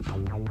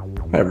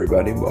Hi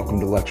everybody, welcome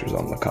to Lectures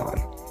on Lacan,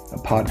 a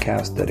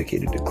podcast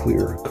dedicated to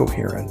clear,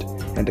 coherent,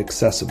 and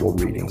accessible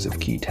readings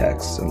of key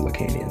texts in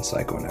Lacanian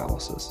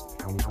psychoanalysis.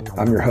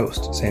 I'm your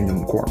host,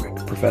 Samuel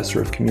McCormick,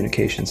 Professor of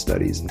Communication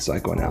Studies and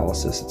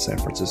Psychoanalysis at San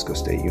Francisco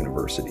State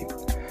University.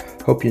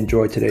 Hope you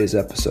enjoyed today's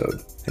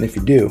episode, and if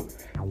you do,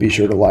 be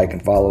sure to like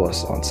and follow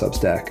us on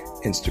Substack,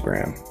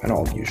 Instagram, and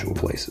all the usual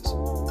places.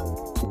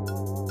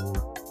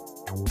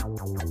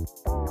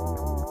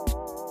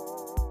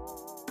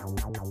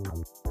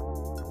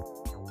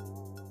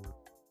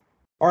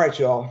 All right,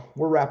 y'all,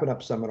 we're wrapping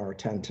up Seminar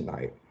 10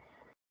 tonight.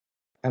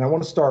 And I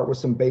want to start with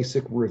some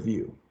basic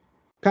review,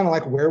 kind of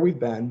like where we've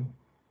been,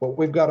 what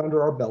we've got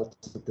under our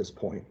belts at this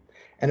point.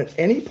 And at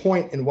any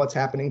point in what's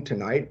happening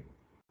tonight,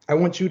 I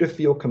want you to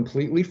feel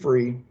completely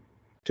free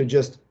to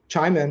just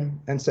chime in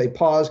and say,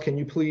 pause, can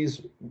you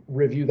please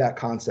review that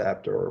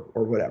concept or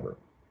whatever.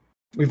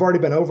 We've already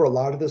been over a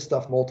lot of this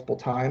stuff multiple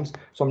times,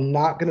 so I'm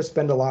not going to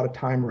spend a lot of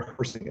time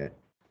rehearsing it.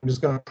 I'm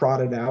just going to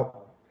trot it out.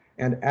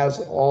 And as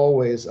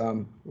always,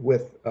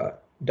 with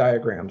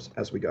diagrams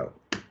as we go.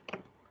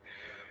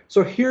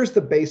 So here's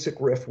the basic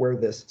riff where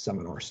this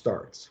seminar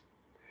starts.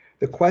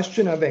 The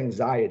question of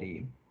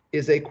anxiety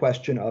is a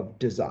question of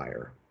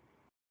desire.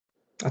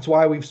 That's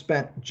why we've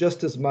spent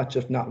just as much,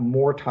 if not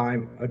more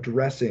time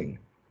addressing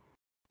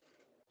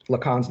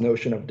Lacan's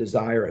notion of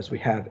desire as we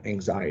have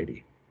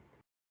anxiety.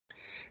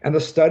 And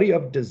the study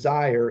of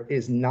desire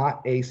is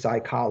not a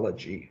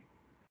psychology.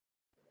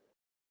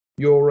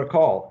 You'll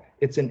recall,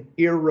 it's an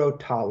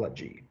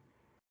erotology,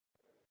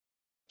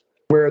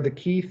 where the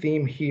key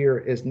theme here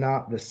is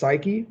not the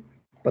psyche,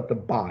 but the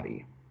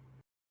body.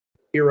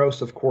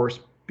 Eros, of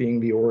course, being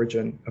the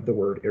origin of the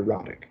word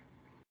erotic.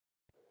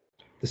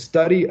 The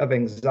study of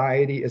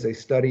anxiety is a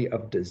study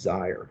of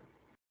desire.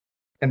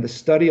 And the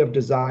study of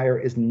desire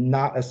is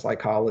not a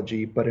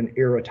psychology, but an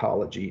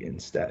erotology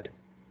instead,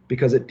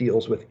 because it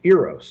deals with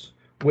eros,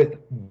 with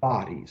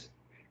bodies.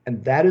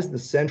 And that is the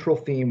central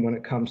theme when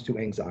it comes to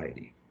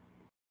anxiety.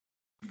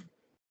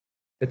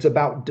 It's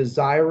about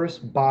desirous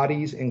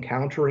bodies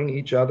encountering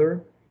each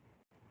other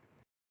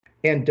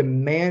and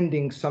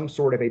demanding some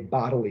sort of a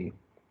bodily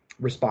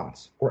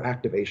response or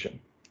activation.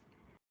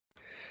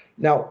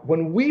 Now,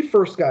 when we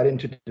first got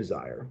into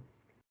desire,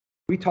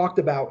 we talked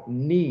about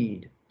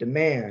need,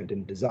 demand,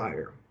 and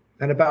desire,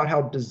 and about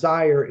how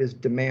desire is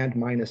demand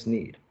minus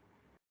need.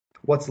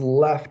 What's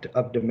left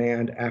of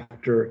demand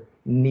after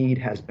need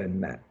has been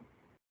met.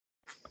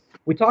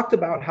 We talked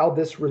about how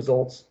this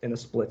results in a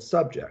split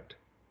subject,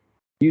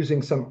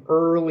 using some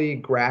early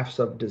graphs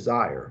of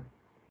desire.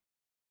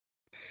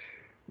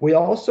 We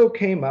also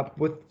came up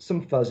with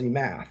some fuzzy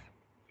math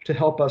to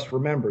help us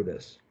remember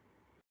this.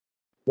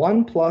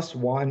 1 +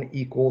 1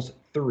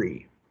 =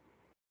 3.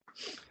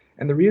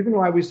 And the reason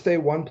why we say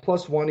 1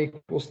 + 1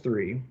 =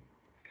 3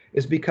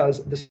 is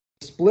because the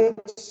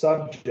split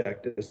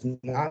subject is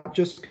not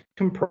just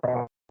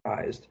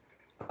comprised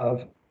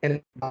of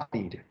an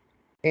embodied,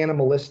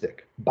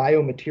 animalistic,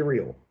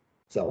 biomaterial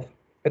self.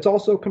 It's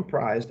also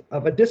comprised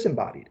of a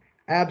disembodied,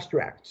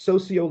 abstract,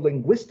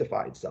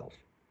 socio-linguistified self.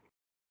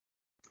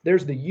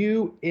 There's the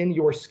you in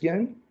your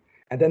skin,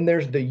 and then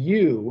there's the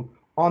you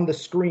on the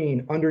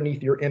screen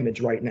underneath your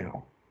image right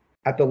now,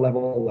 at the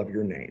level of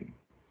your name.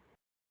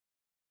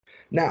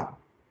 Now,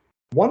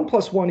 1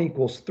 +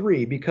 1 =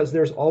 3 because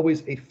there's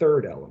always a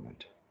third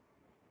element.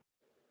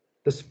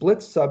 The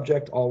split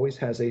subject always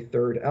has a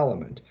third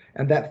element,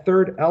 and that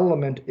third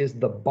element is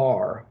the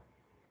bar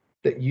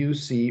that you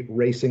see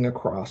racing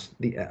across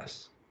the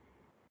S.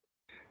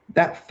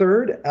 That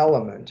third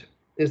element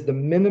is the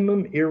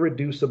minimum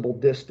irreducible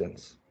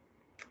distance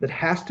that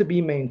has to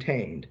be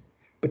maintained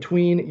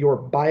between your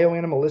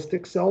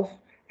bioanimalistic self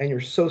and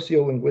your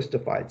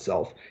socio-linguistified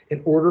self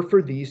in order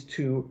for these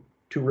two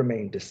to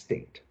remain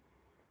distinct.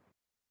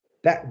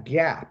 That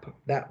gap,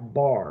 that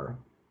bar,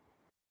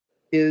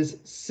 is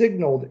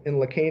signaled in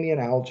Lacanian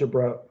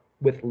algebra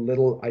with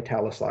little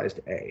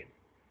italicized a.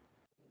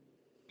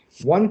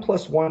 1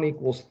 +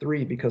 1 =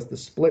 3 because the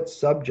split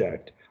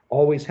subject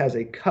always has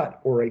a cut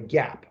or a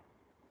gap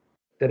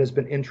that has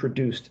been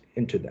introduced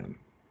into them.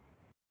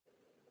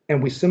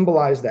 And we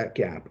symbolize that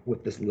gap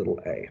with this little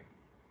a.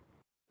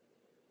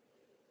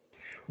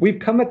 We've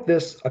come at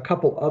this a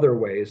couple other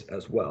ways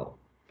as well.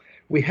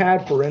 We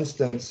had, for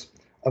instance,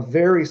 a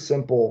very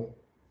simple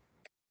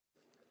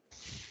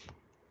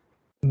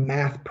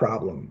math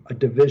problem, a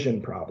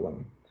division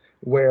problem,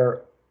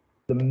 where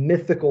the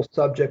mythical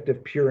subject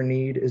of pure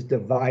need is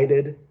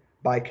divided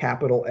by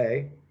capital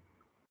A.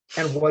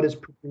 And what is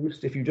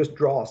produced, if you just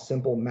draw a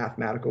simple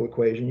mathematical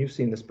equation, you've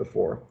seen this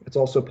before, it's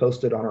also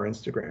posted on our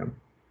Instagram,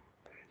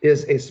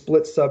 is a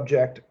split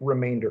subject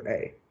remainder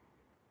A.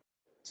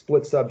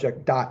 Split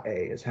subject dot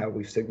A is how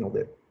we've signaled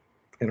it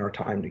in our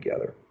time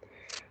together.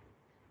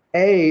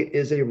 A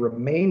is a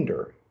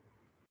remainder,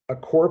 a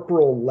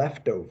corporal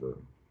leftover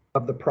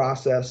of the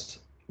process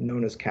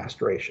known as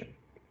castration.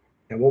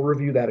 And we'll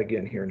review that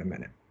again here in a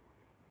minute.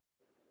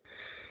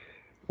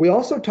 We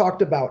also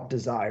talked about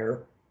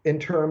desire in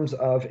terms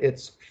of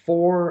its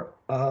for,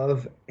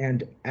 of,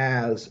 and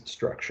as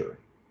structure.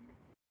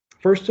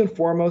 First and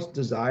foremost,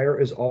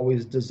 desire is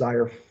always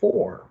desire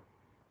for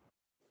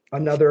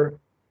another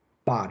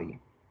body,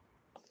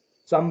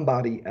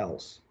 somebody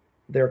else,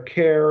 their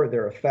care,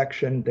 their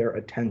affection, their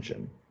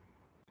attention.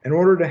 In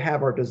order to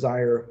have our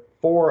desire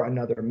for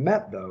another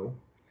met, though,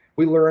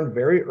 we learn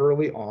very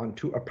early on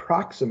to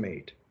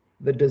approximate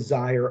the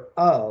desire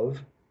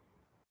of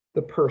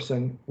the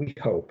person we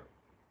hope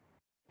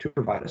to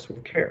provide us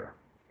with care.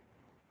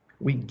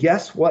 We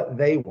guess what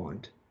they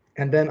want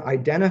and then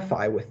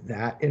identify with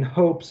that in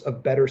hopes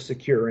of better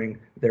securing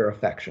their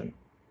affection.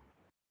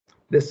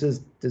 This is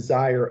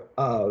desire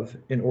of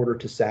in order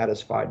to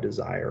satisfy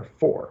desire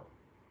for.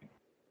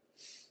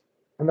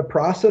 And the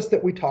process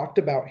that we talked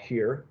about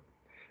here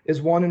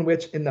is one in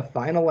which, in the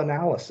final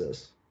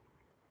analysis,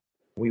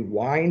 we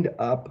wind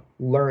up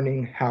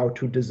learning how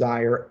to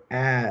desire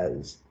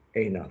as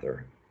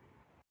another.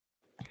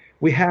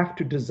 We have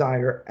to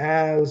desire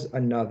as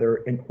another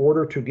in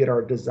order to get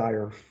our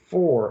desire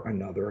for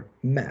another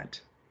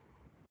met.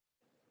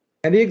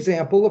 And the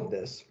example of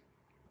this,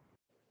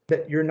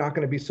 that you're not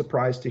going to be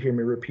surprised to hear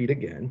me repeat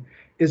again,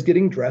 is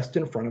getting dressed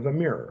in front of a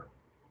mirror.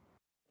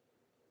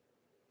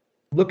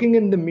 Looking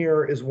in the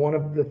mirror is one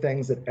of the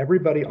things that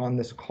everybody on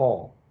this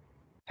call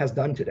has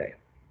done today.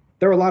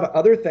 There are a lot of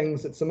other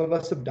things that some of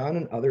us have done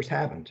and others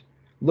haven't.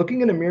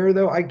 Looking in a mirror,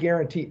 though, I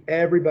guarantee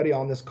everybody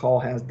on this call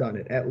has done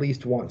it at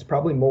least once,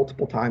 probably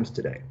multiple times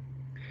today.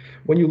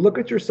 When you look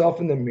at yourself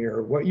in the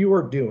mirror, what you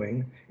are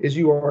doing is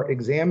you are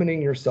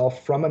examining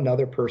yourself from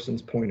another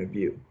person's point of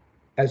view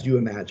as you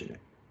imagine it.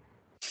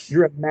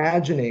 You're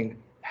imagining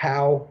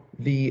how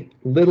the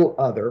little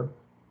other,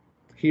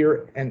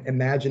 here an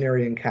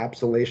imaginary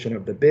encapsulation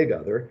of the big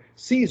other,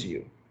 sees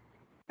you.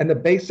 And the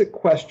basic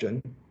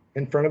question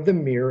in front of the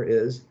mirror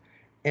is,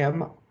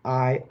 am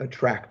I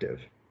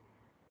attractive?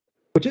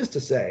 Which is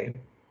to say,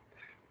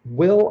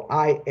 will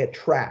I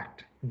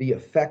attract the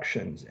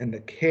affections and the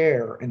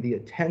care and the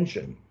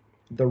attention,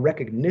 the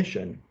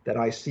recognition that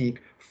I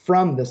seek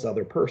from this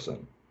other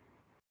person?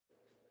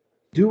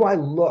 Do I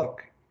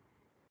look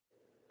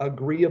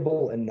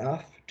agreeable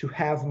enough to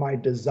have my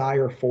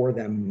desire for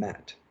them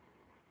met?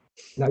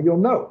 Now, you'll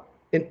note,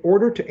 in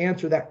order to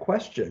answer that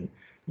question,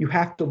 you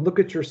have to look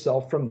at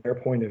yourself from their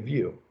point of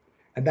view.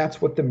 And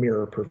that's what the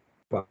mirror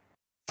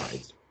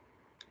provides.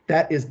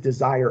 That is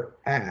desire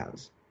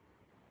as.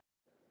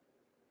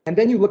 And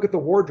then you look at the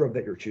wardrobe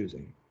that you're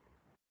choosing.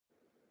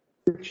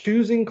 You're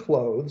choosing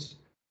clothes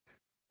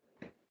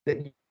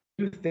that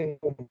you think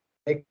will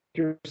make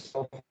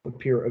yourself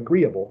appear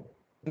agreeable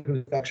to the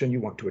affection you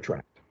want to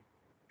attract.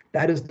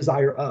 That is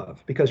desire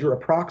of, because you're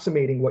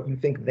approximating what you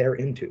think they're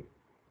into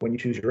when you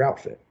choose your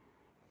outfit.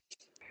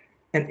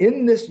 And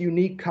in this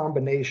unique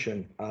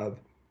combination of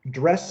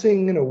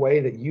dressing in a way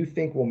that you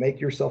think will make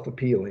yourself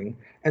appealing,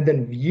 and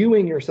then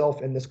viewing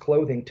yourself in this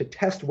clothing to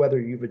test whether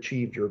you've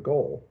achieved your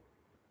goal,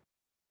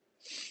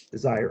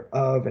 desire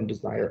of and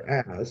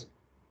desire as,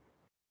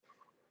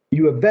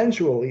 you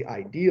eventually,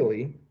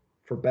 ideally,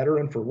 for better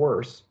and for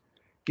worse,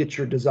 get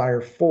your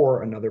desire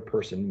for another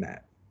person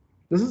met.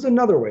 This is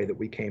another way that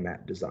we came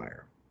at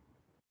desire.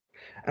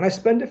 And I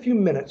spend a few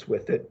minutes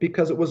with it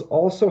because it was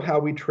also how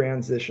we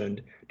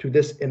transitioned to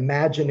this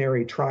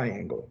imaginary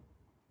triangle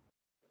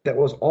that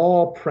was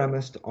all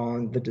premised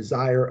on the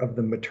desire of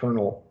the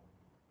maternal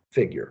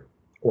figure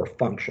or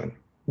function.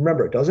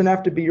 Remember, it doesn't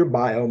have to be your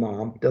bio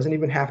mom, it doesn't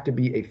even have to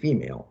be a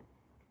female.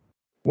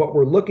 What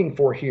we're looking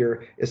for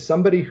here is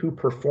somebody who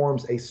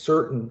performs a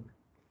certain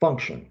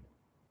function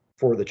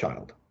for the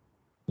child,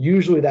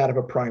 usually that of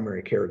a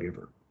primary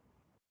caregiver.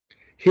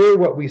 Here,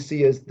 what we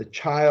see is the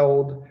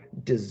child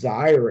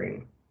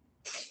desiring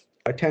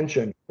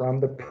attention from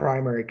the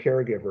primary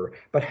caregiver,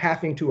 but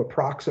having to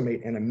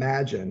approximate and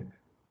imagine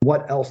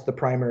what else the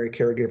primary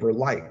caregiver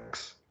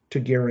likes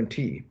to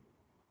guarantee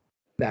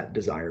that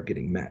desire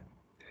getting met.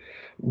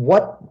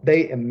 What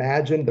they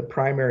imagine the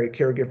primary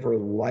caregiver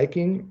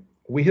liking,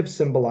 we have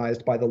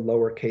symbolized by the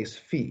lowercase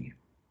phi,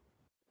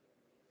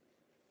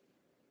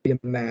 the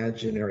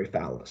imaginary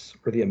phallus,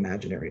 or the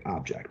imaginary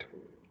object.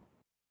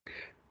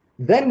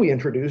 Then we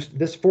introduced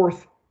this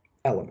fourth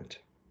element.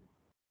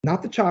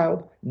 Not the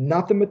child,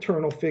 not the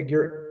maternal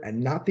figure,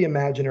 and not the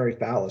imaginary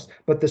phallus,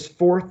 but this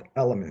fourth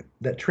element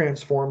that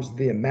transforms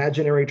the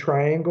imaginary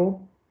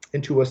triangle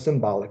into a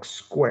symbolic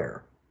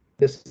square.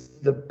 This is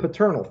the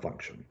paternal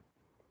function,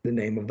 the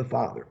name of the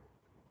father,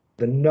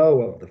 the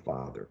no of the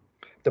father,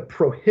 the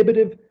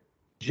prohibitive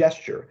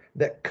gesture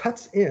that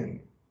cuts in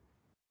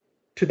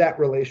to that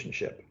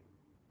relationship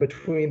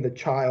between the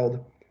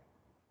child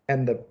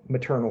and the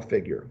maternal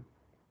figure.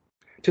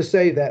 To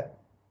say that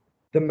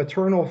the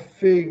maternal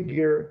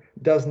figure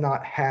does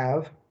not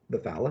have the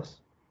phallus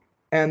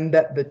and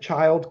that the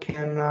child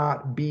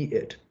cannot be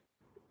it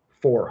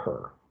for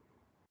her.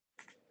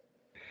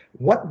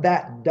 What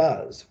that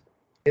does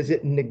is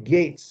it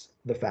negates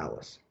the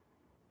phallus.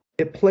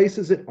 It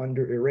places it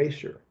under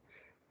erasure.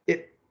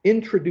 It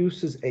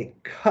introduces a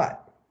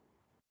cut.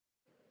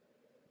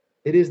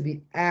 It is the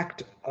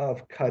act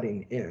of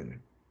cutting in.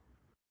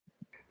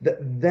 that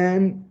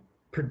then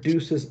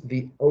produces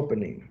the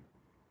opening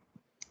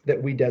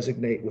that we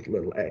designate with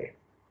little a.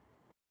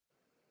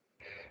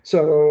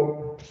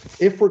 So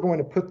if we're going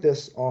to put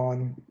this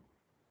on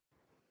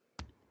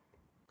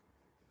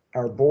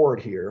our board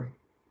here,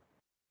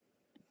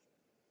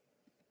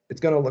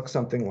 it's going to look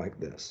something like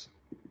this.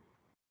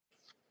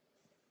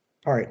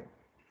 All right,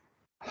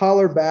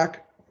 holler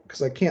back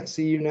because I can't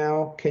see you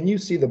now. Can you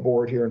see the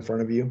board here in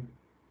front of you?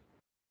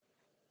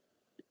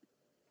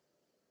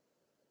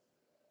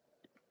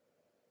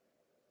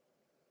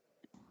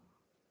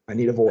 I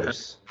need a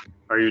voice.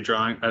 Are you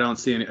drawing? I don't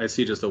see any. I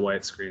see just a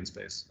white screen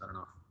space. I don't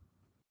know.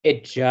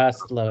 It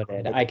just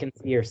loaded. I can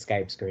see your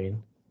Skype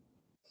screen.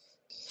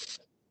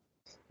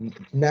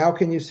 Now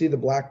can you see the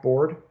black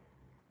board?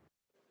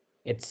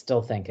 It's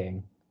still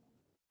thinking.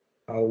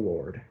 Oh,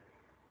 Lord.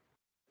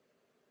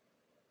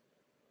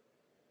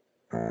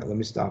 All right, let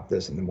me stop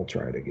this and then we'll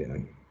try it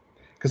again.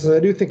 Because I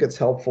do think it's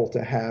helpful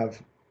to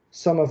have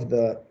some of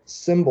the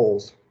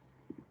symbols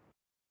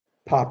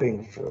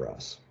popping for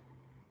us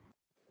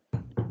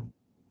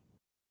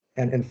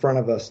and in front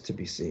of us to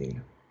be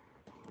seen.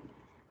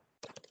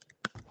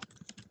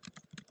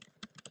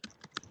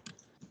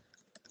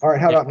 All right,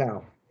 how about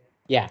now?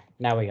 Yeah,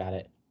 now we got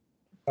it.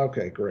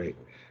 Okay, great.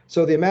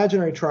 So the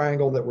imaginary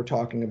triangle that we're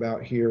talking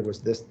about here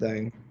was this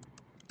thing.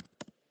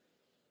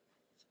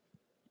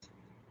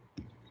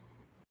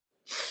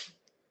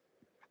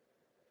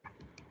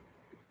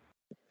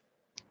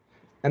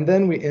 And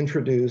then we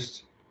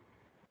introduced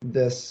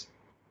this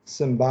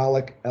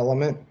symbolic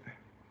element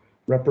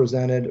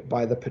represented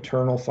by the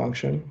paternal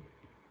function.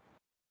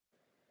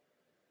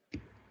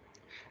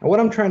 And what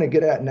I'm trying to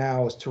get at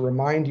now is to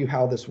remind you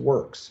how this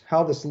works,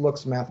 how this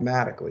looks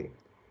mathematically.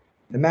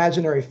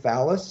 Imaginary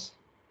phallus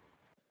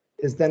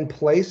is then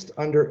placed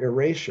under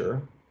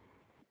erasure.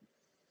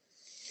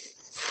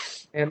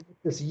 And what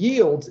this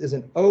yields is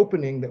an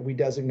opening that we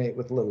designate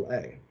with little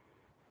a.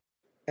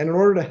 And in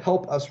order to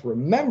help us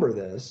remember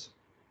this,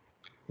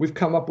 we've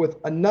come up with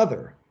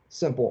another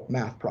simple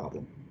math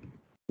problem.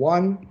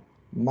 1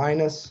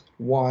 minus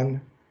 1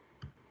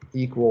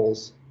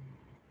 equals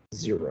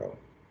 0.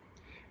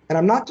 And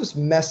I'm not just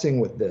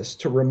messing with this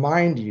to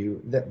remind you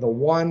that the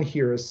 1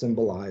 here is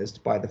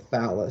symbolized by the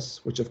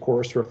phallus, which of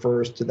course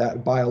refers to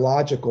that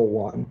biological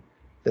one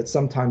that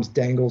sometimes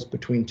dangles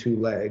between two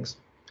legs,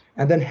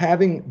 and then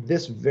having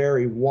this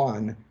very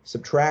 1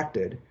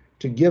 subtracted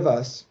to give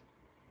us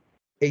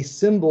a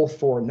symbol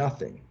for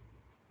nothing,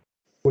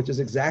 which is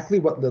exactly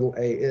what little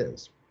a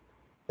is,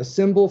 a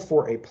symbol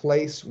for a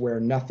place where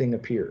nothing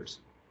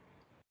appears.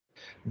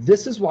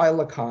 This is why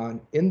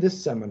Lacan, in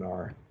this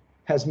seminar,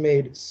 has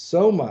made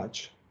so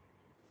much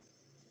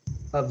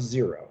of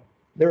 0.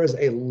 There is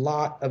a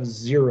lot of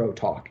 0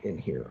 talk in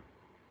here.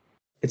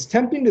 It's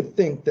tempting to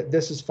think that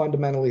this is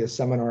fundamentally a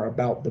seminar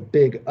about the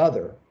big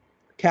other,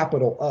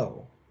 capital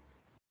O.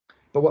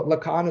 But what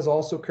Lacan is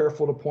also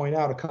careful to point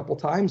out a couple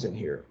times in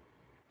here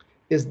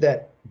is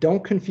that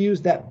don't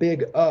confuse that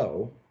big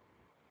O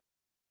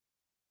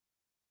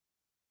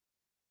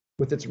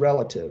with its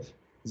relative,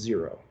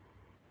 0.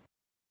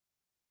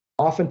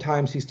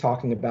 Oftentimes he's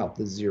talking about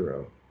the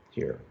 0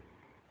 here.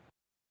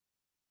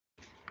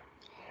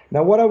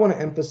 Now, what I want to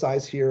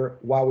emphasize here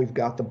while we've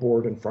got the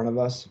board in front of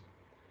us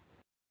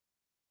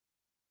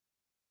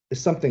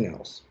is something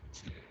else.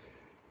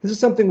 This is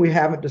something we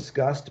haven't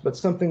discussed, but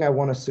something I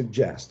want to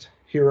suggest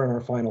here in our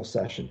final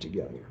session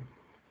together.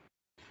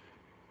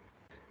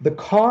 The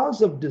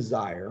cause of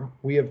desire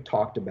we have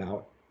talked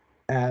about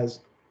as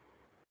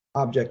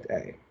object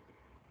A,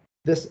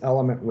 this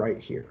element right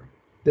here,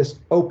 this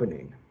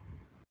opening.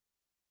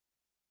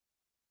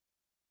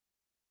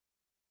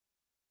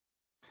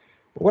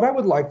 But what I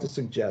would like to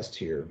suggest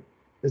here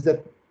is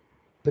that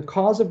the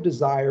cause of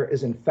desire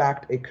is in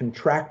fact a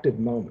contracted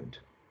moment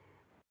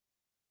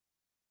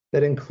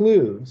that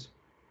includes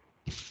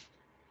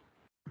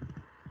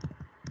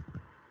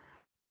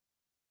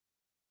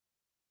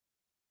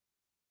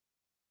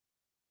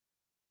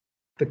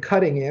the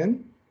cutting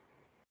in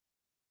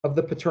of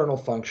the paternal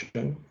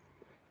function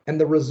and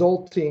the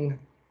resulting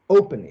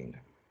opening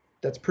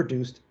that's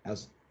produced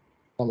as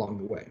along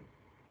the way.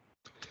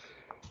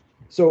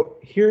 So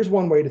here's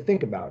one way to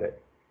think about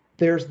it.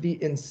 There's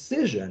the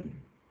incision,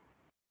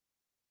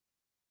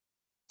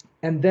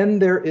 and then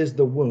there is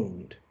the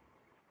wound.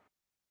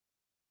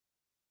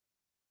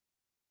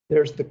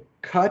 There's the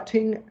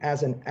cutting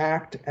as an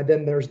act, and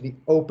then there's the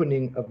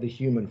opening of the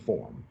human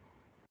form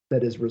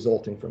that is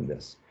resulting from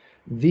this.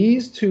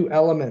 These two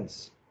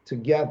elements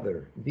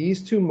together,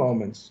 these two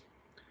moments,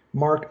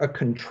 mark a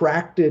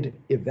contracted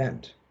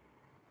event,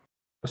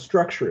 a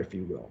structure, if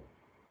you will,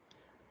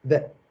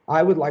 that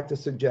I would like to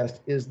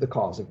suggest is the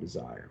cause of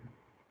desire.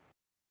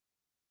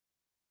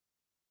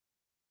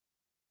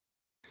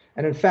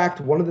 And in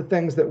fact, one of the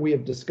things that we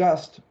have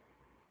discussed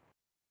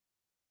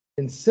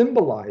in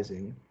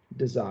symbolizing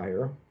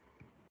desire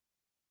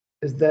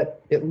is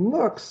that it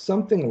looks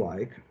something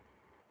like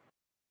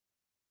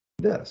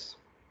this.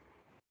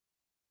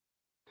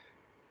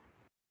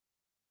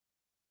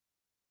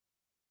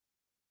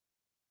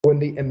 when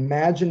the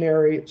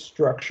imaginary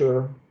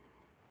structure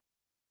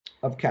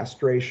of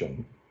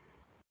castration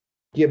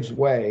gives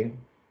way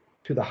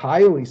to the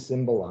highly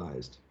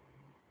symbolized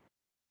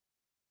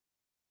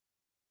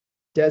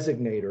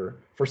designator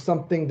for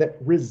something that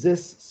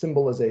resists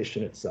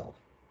symbolization itself,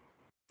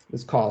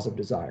 this cause of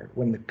desire.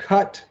 When the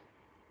cut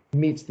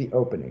meets the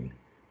opening,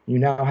 you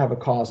now have a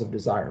cause of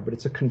desire, but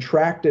it's a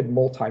contracted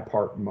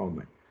multi-part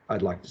moment,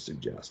 I'd like to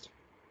suggest.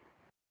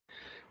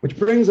 Which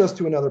brings us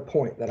to another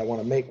point that I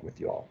want to make with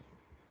you all.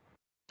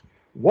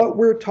 What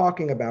we're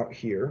talking about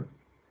here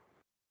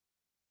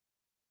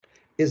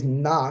is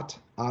not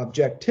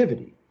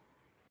objectivity,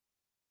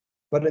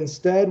 but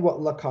instead what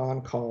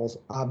Lacan calls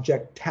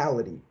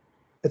objectality.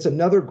 It's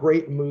another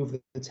great move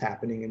that's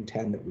happening in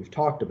 10 that we've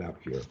talked about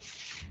here.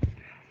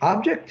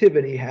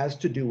 Objectivity has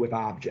to do with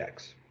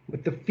objects,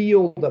 with the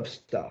field of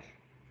stuff,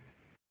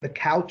 the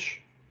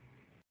couch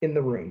in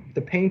the room,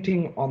 the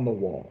painting on the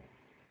wall.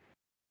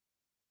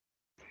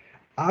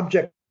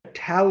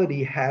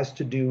 Objectality has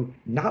to do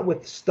not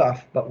with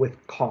stuff, but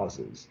with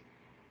causes.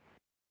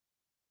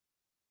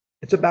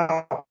 It's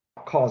about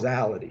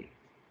causality.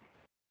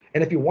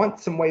 And if you want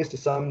some ways to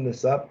sum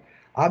this up,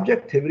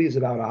 objectivity is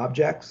about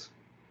objects,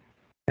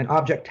 and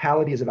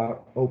objectality is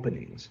about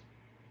openings.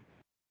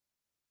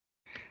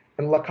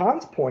 And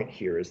Lacan's point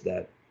here is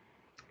that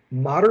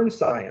modern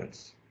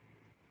science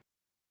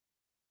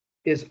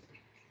is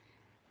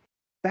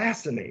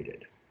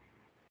fascinated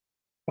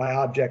by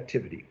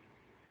objectivity,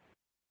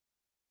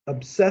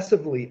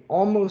 obsessively,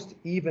 almost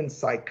even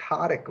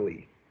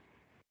psychotically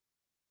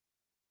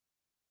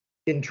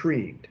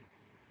intrigued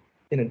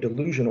in a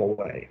delusional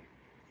way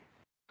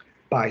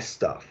by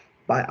stuff,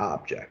 by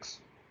objects.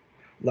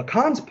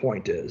 Lacan's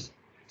point is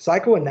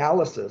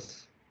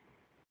psychoanalysis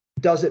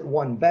does it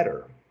one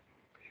better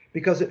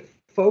because it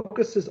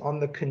focuses on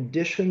the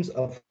conditions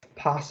of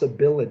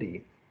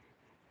possibility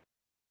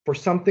for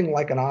something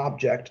like an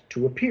object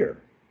to appear.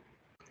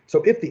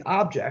 So if the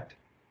object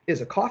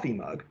is a coffee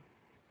mug,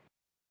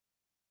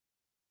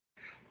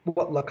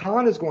 what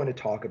Lacan is going to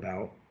talk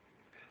about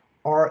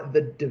are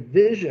the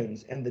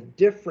divisions and the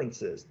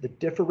differences, the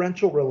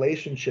differential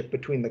relationship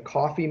between the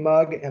coffee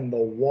mug and the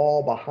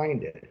wall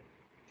behind it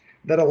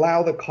that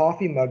allow the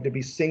coffee mug to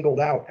be singled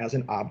out as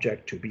an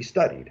object to be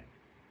studied.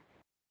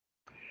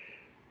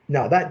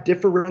 Now, that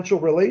differential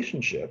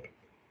relationship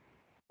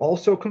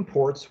also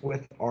comports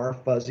with our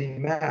fuzzy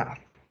math.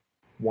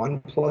 1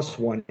 plus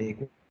 1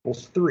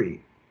 equals 3.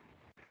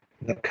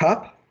 The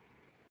cup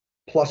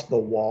plus the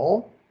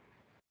wall,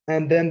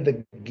 and then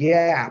the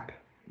gap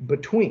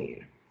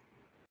between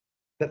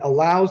that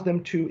allows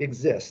them to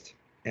exist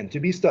and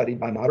to be studied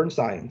by modern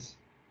science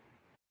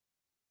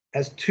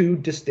as two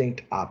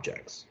distinct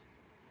objects.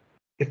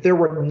 If there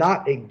were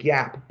not a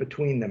gap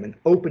between them, an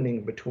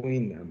opening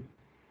between them,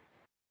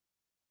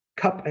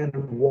 cup and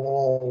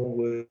wall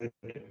would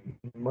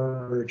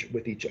merge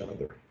with each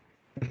other.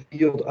 The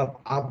field of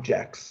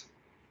objects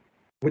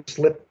would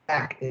slip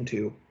back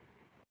into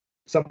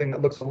something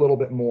that looks a little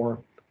bit more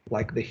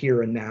like the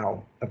here and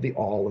now of the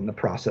all in the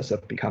process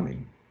of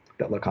becoming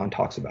that Lacan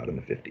talks about in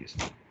the 50s.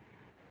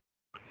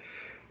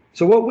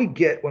 So what we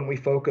get when we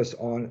focus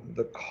on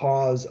the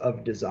cause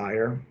of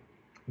desire,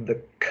 the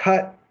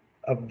cut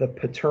of the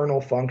paternal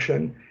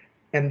function,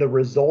 and the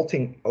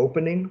resulting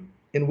opening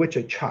in which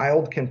a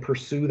child can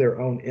pursue their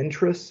own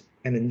interests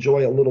and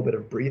enjoy a little bit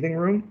of breathing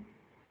room,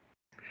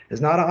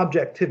 is not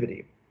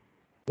objectivity.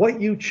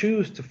 What you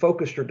choose to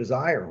focus your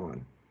desire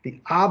on,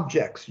 the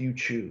objects you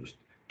choose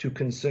to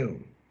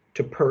consume,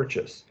 to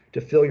purchase,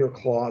 to fill your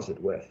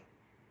closet with,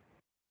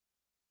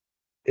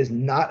 is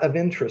not of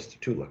interest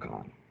to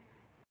Lacan.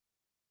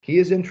 He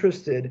is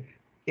interested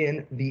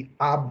in the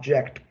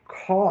object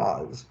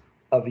cause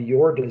of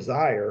your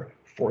desire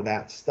for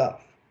that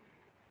stuff.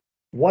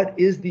 What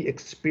is the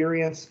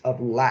experience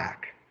of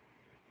lack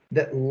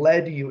that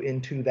led you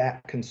into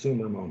that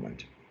consumer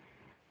moment?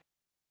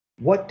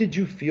 What did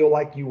you feel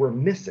like you were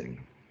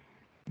missing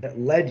that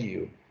led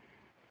you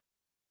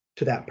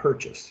to that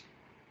purchase?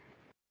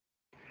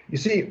 You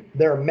see,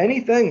 there are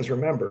many things,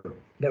 remember,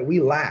 that we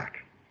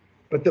lack,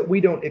 but that we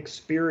don't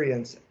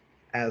experience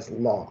as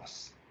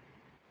loss.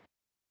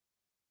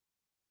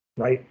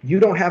 Right? You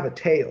don't have a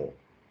tail,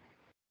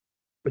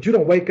 but you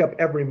don't wake up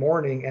every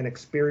morning and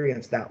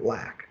experience that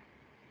lack.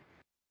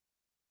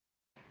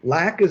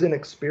 Lack is an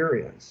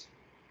experience.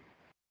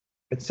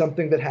 It's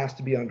something that has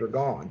to be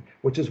undergone,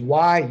 which is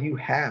why you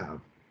have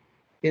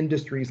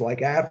industries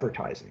like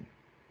advertising,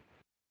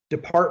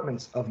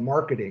 departments of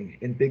marketing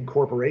in big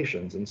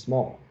corporations and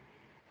small.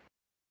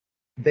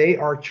 They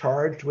are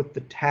charged with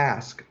the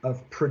task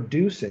of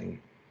producing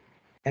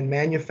and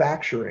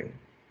manufacturing,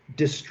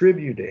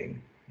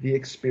 distributing the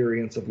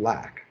experience of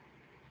lack.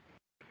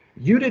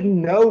 You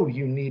didn't know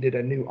you needed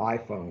a new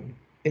iPhone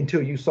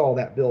until you saw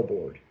that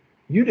billboard.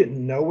 You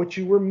didn't know what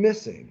you were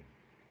missing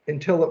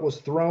until it was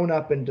thrown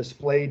up and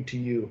displayed to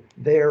you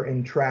there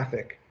in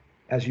traffic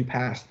as you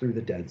pass through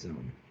the dead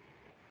zone,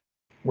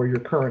 where your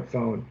current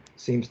phone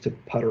seems to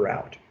putter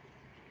out.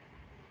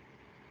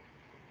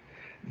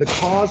 The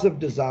cause of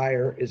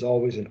desire is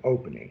always an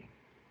opening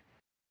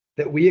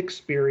that we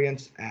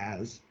experience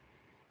as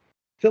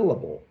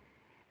fillable,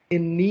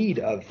 in need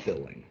of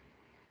filling.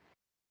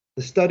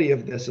 The study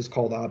of this is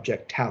called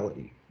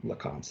objectality,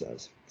 Lacan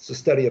says. It's the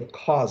study of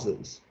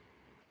causes,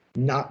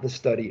 not the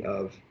study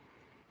of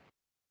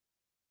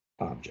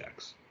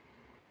objects.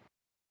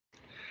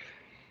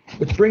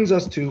 Which brings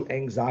us to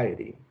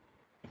anxiety.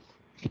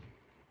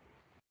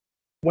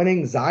 When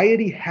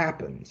anxiety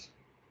happens,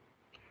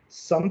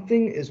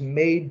 something is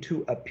made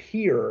to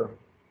appear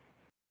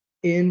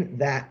in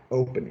that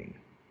opening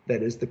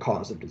that is the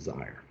cause of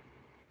desire.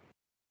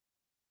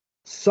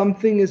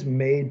 Something is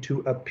made to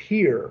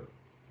appear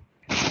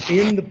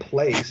in the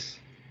place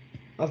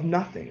of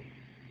nothing.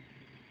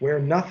 Where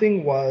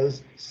nothing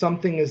was,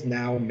 something is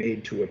now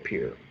made to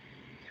appear.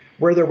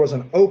 Where there was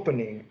an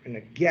opening and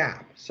a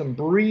gap, some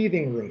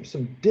breathing room,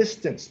 some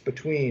distance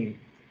between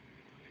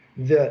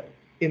the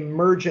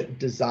emergent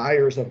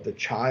desires of the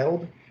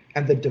child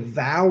and the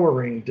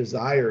devouring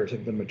desires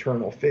of the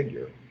maternal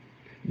figure.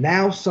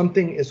 Now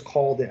something is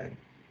called in,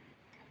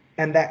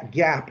 and that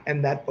gap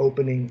and that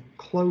opening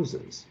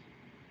closes.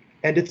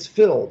 And it's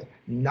filled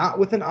not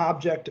with an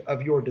object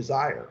of your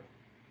desire,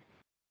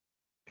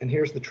 and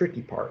here's the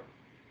tricky part,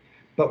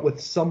 but with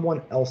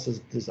someone else's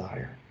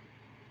desire.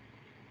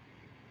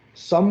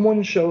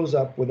 Someone shows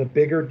up with a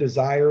bigger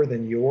desire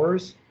than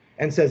yours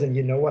and says, and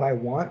you know what I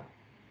want?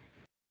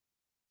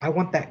 I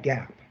want that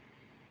gap.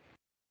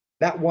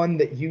 That one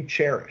that you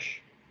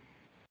cherish.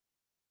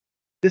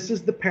 This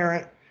is the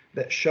parent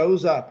that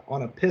shows up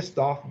on a pissed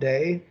off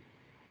day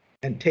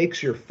and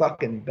takes your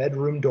fucking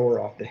bedroom door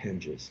off the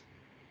hinges.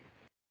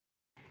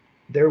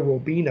 There will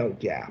be no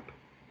gap.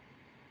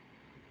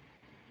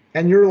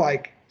 And you're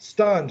like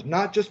stunned,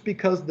 not just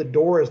because the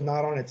door is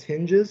not on its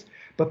hinges,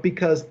 but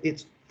because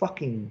it's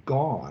fucking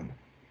gone.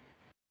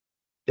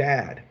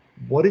 Dad,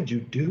 what did you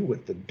do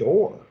with the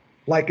door?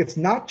 Like, it's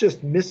not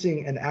just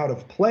missing and out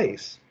of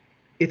place.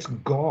 It's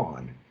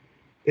gone.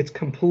 It's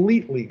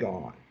completely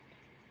gone.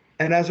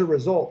 And as a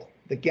result,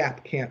 the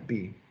gap can't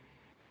be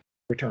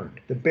returned.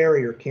 The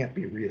barrier can't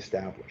be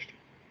reestablished.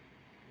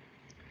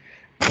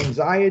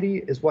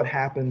 Anxiety is what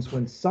happens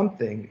when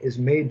something is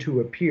made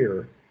to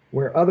appear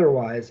where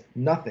otherwise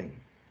nothing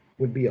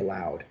would be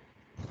allowed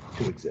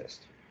to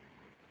exist.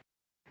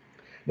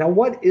 Now,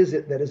 what is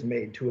it that is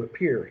made to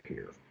appear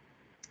here?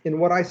 In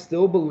what I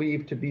still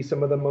believe to be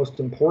some of the most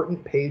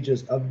important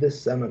pages of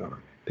this seminar,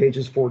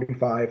 pages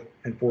 45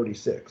 and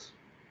 46.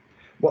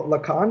 What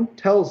Lacan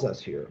tells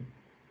us here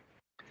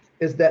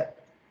is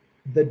that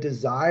the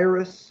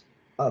desirous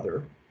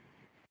other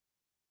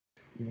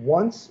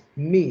wants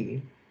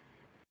me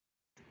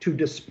to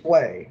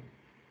display,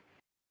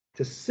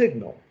 to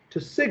signal,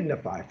 to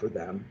signify for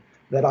them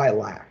that I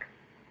lack.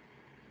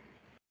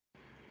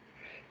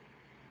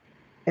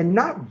 And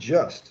not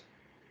just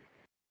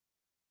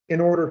in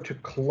order to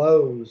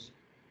close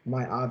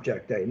my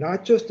object A,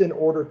 not just in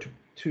order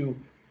to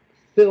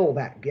fill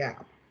that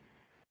gap.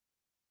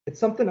 It's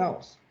something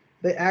else.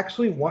 They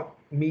actually want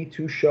me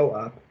to show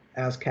up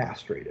as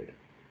castrated.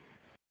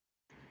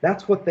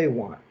 That's what they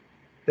want.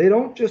 They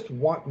don't just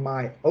want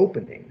my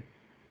opening.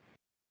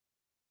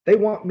 They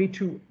want me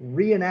to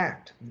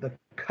reenact the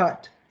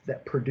cut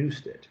that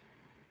produced it.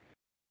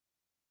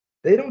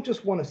 They don't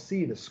just want to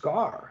see the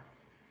scar.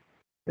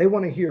 They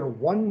want to hear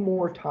one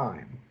more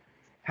time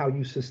how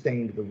you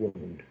sustained the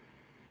wound.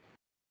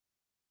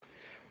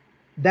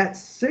 That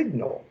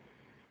signal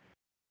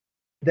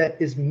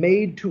that is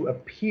made to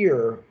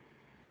appear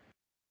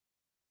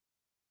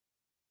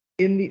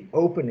in the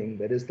opening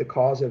that is the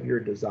cause of your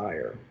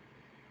desire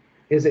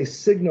is a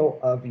signal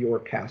of your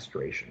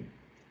castration.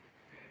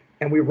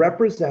 And we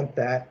represent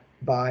that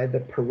by the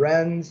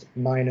parens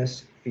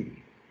minus phi.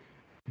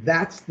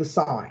 That's the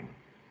sign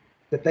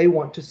that they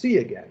want to see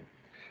again.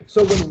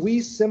 So when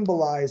we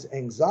symbolize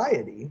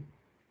anxiety,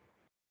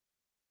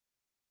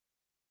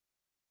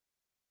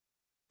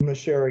 I'm going to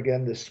share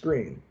again this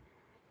screen.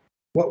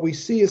 What we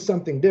see is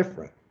something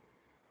different.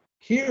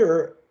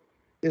 Here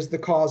is the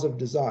cause of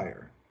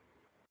desire,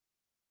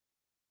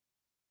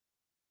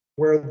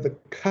 where the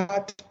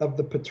cut of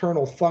the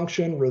paternal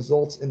function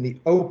results in the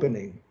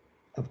opening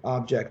of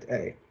object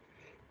A.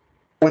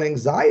 When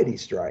anxiety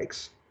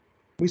strikes,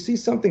 we see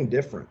something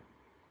different.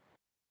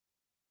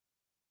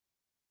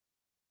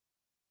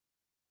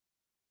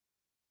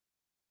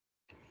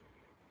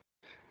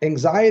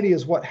 Anxiety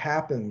is what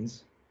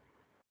happens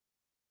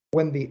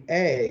when the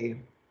A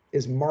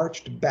is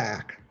marched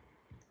back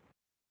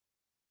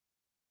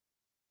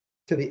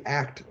to the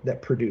act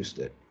that produced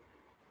it.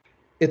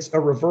 It's a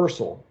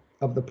reversal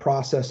of the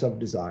process of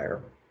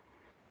desire.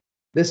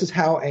 This is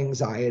how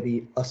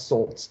anxiety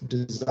assaults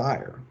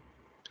desire.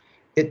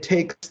 It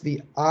takes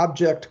the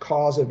object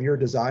cause of your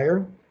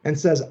desire and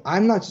says,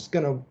 I'm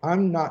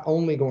not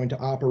only going to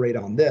operate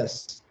on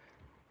this,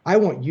 I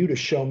want you to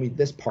show me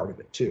this part of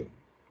it too.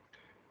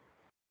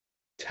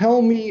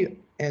 Tell me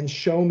and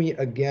show me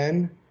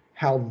again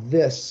how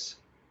this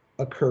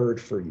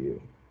occurred for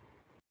you.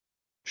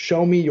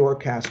 Show me your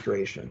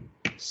castration.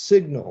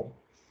 Signal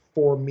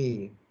for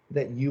me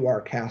that you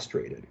are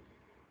castrated.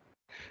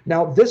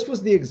 Now, this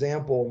was the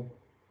example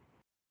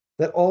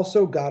that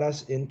also got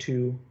us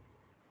into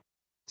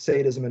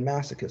sadism and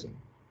masochism.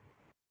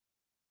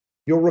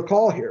 You'll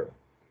recall here,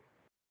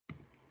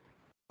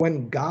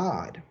 when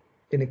God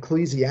in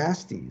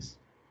Ecclesiastes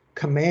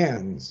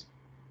commands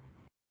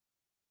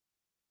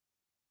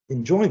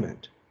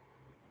enjoyment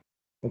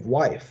of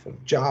wife,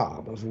 of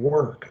job, of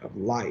work, of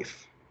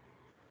life,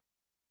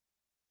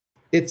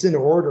 it's in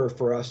order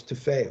for us to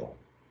fail.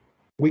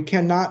 We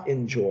cannot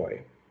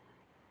enjoy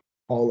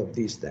all of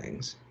these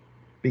things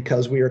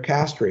because we are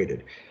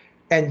castrated,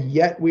 and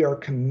yet we are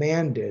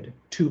commanded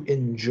to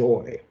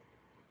enjoy.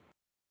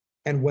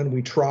 And when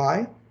we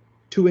try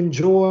to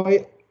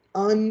enjoy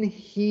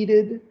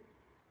unheeded,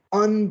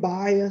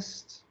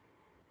 unbiased,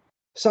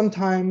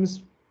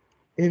 sometimes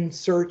in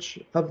search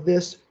of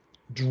this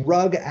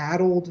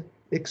drug-addled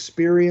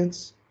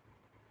experience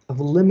of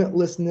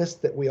limitlessness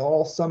that we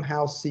all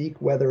somehow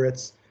seek, whether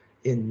it's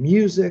in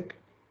music,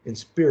 in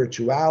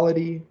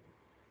spirituality,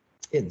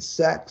 in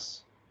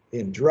sex,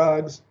 in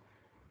drugs,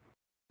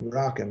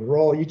 rock and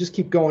roll. You just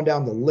keep going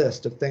down the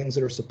list of things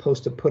that are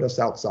supposed to put us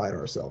outside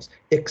ourselves.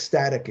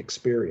 Ecstatic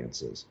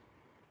experiences.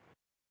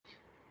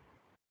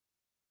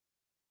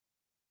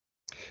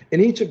 In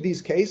each of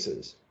these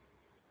cases,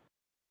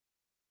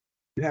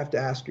 you have to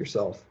ask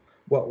yourself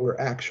what we're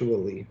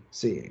actually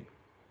seeing.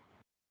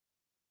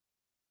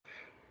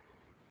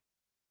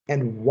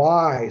 And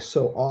why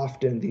so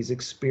often these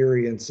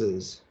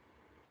experiences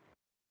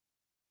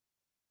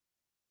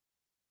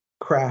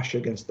crash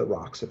against the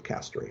rocks of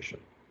castration.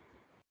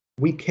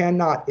 We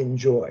cannot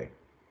enjoy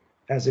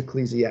as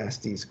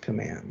Ecclesiastes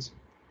commands,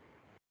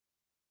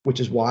 which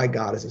is why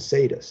God is a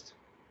sadist.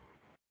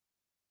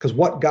 Because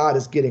what God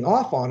is getting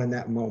off on in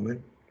that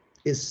moment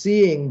is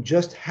seeing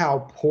just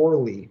how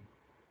poorly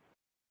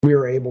we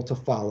are able to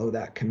follow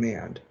that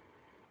command.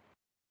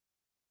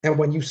 And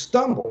when you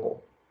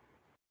stumble,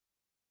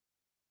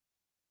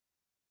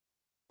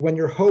 when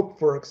your hope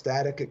for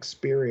ecstatic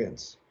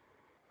experience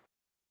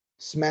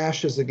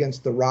smashes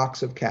against the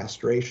rocks of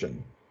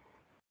castration,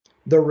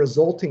 the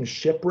resulting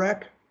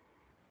shipwreck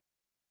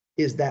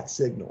is that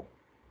signal.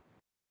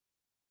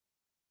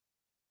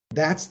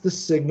 That's the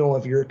signal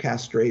of your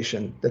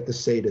castration that the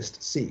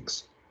sadist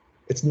seeks.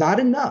 It's not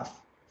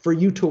enough for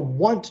you to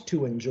want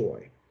to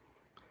enjoy.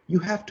 You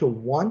have to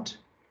want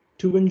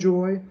to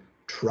enjoy,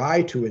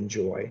 try to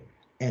enjoy,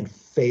 and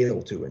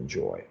fail to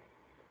enjoy.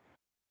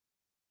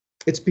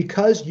 It's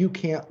because you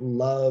can't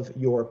love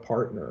your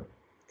partner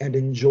and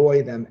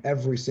enjoy them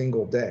every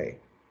single day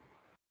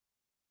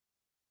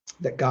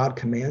that God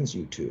commands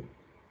you to.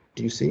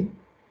 Do you see?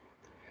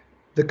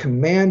 The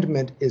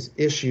commandment is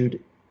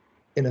issued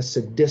in a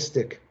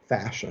sadistic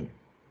fashion.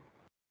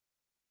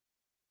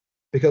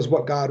 Because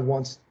what God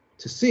wants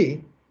to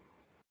see,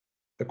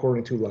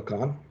 according to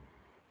Lacan,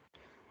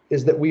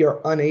 is that we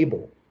are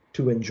unable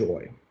to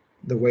enjoy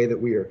the way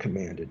that we are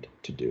commanded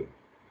to do.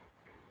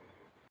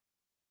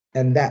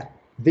 And that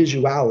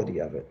visuality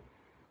of it,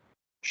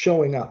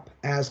 showing up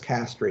as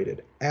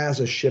castrated, as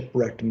a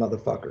shipwrecked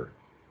motherfucker,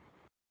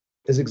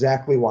 is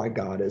exactly why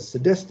God is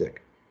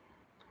sadistic.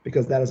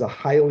 Because that is a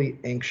highly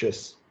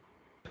anxious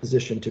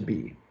position to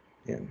be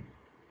in.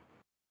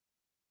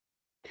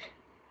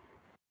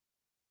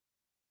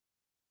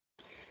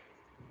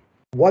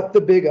 What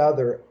the big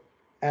other,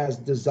 as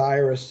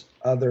desirous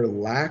other,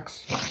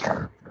 lacks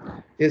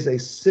is a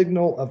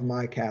signal of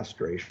my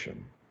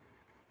castration.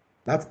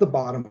 That's the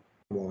bottom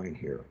line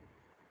here.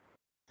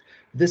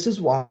 This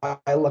is why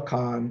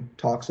Lacan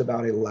talks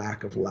about a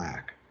lack of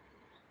lack.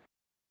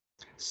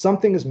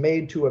 Something is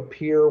made to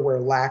appear where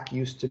lack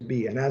used to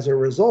be, and as a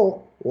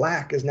result,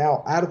 lack is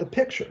now out of the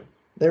picture.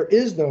 There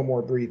is no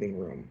more breathing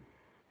room,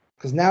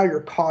 because now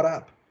you're caught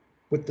up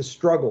with the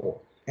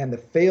struggle and the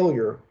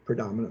failure,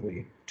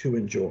 predominantly, to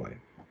enjoy.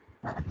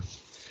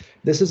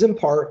 This is in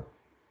part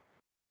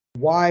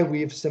why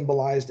we've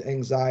symbolized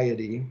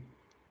anxiety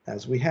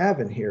as we have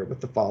in here with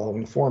the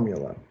following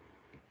formula.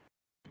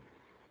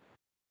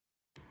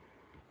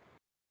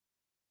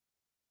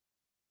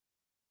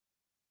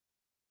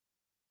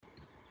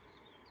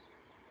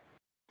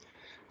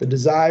 The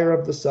desire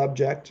of the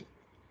subject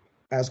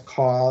as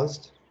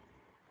caused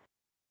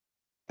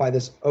by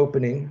this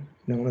opening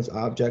known as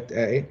object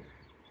A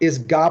is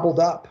gobbled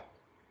up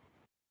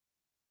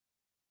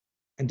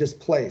and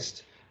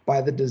displaced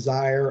by the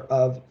desire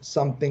of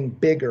something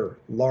bigger,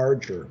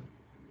 larger.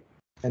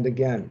 And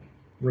again,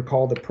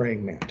 recall the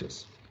praying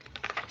mantis.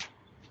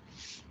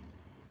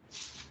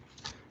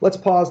 Let's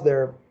pause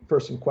there for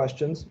some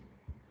questions.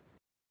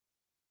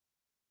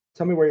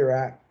 Tell me where you're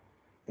at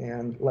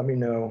and let me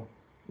know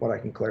what I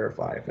can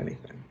clarify, if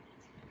anything.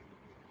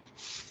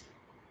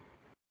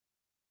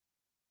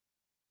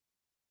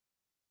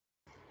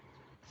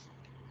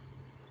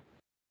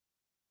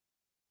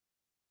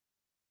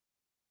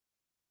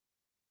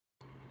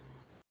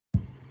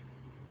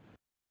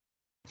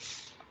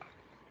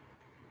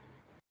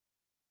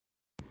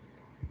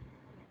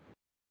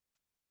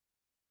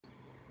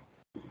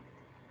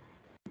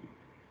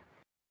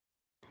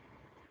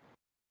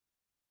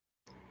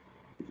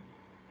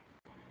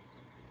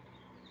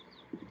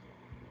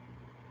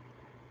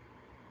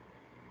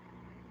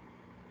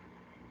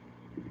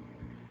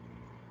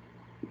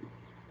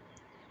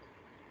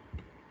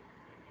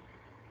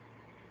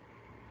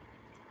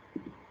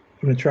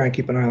 I'm going to try and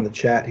keep an eye on the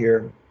chat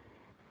here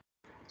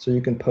so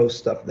you can post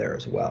stuff there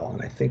as well,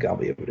 and I think I'll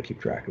be able to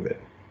keep track of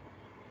it.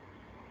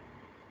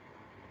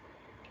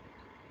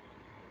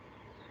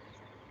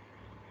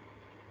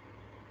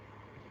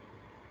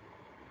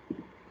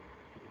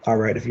 All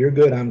right, if you're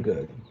good, I'm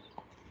good.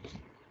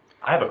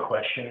 I have a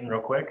question real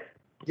quick.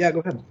 Yeah,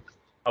 go ahead.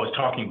 I was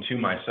talking to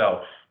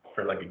myself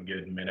for like a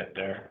good minute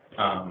there,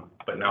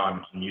 but now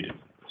I'm muted.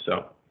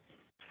 So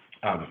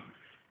I'm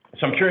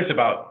curious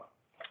about,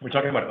 we're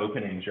talking about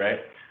openings, right?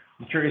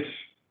 I'm curious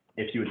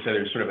if you would say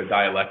there's sort of a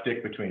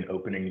dialectic between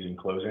openings and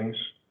closings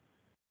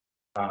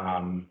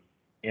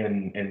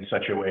in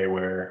such a way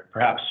where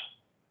perhaps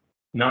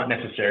not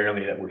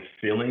necessarily that we're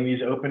feeling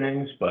these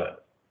openings,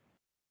 but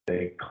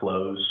they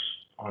close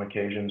on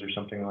occasions or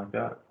something like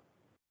that.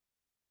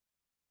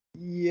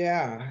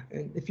 Yeah,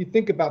 and if you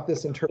think about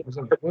this in terms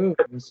of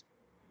wounds,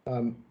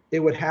 it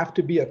would have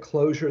to be a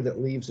closure that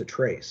leaves a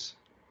trace.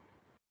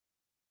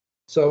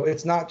 So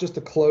it's not just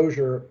a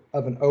closure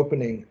of an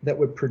opening that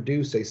would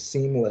produce a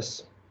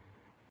seamless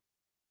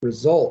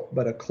result,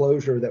 but a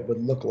closure that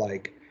would look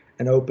like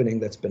an opening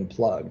that's been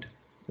plugged,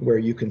 where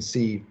you can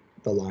see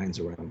the lines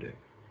around it.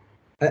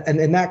 And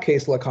in that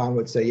case, Lacan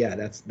would say, yeah,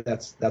 that's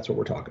what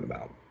we're talking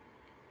about.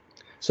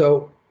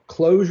 So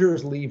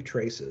closures leave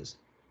traces,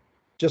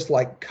 just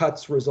like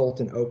cuts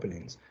result in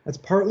openings. That's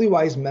partly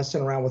why he's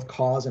messing around with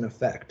cause and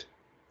effect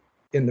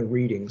in the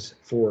readings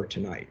for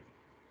tonight.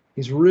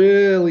 He's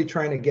really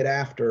trying to get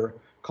after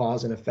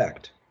cause and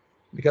effect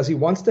because he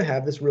wants to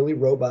have this really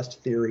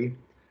robust theory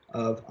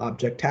of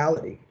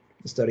objectality,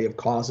 the study of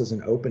causes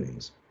and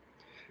openings.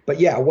 But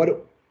yeah,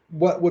 what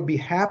would be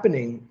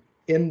happening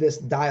in this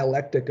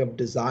dialectic of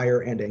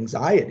desire and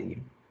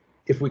anxiety,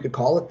 if we could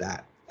call it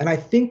that, and I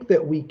think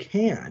that we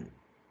can.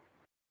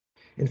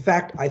 In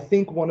fact, I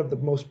think one of the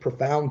most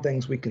profound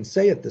things we can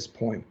say at this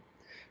point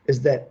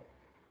is that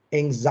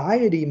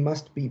anxiety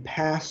must be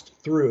passed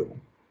through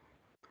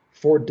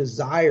for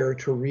desire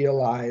to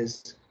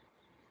realize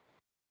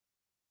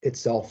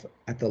itself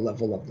at the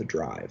level of the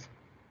drive.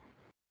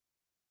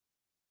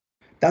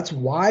 That's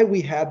why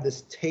we have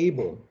this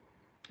table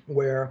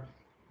where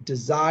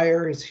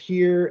desire is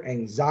here,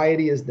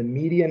 anxiety is the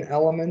median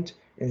element,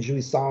 and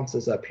jouissance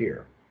is up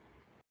here.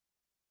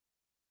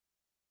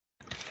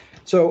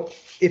 So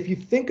if you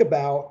think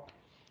about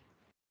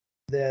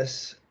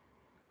this,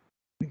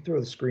 let me throw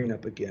the screen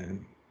up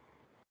again.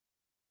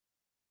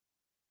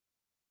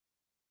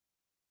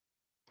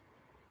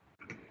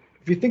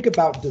 If you think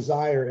about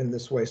desire in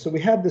this way, so we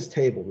have this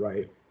table,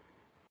 right?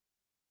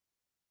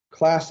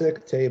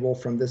 Classic table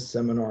from this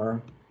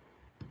seminar.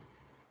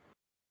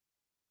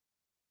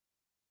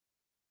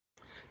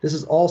 This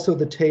is also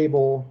the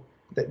table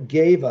that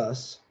gave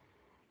us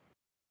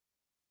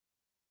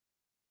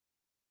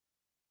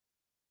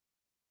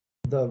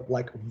the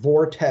like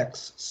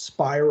vortex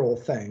spiral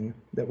thing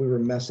that we were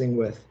messing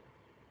with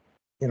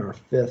in our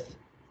 5th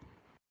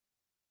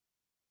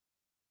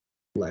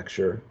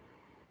lecture.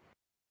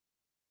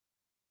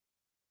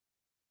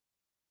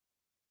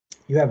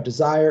 You have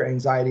desire,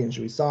 anxiety, and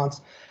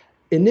jouissance.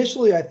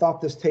 Initially, I thought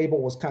this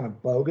table was kind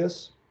of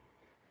bogus,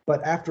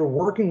 but after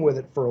working with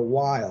it for a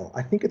while,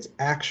 I think it's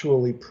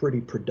actually pretty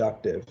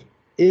productive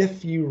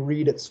if you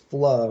read its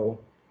flow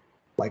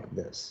like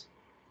this.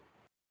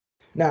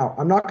 Now,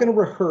 I'm not going to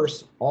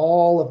rehearse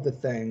all of the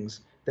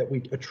things that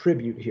we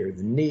attribute here,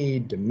 the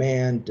need,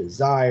 demand,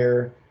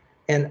 desire,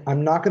 and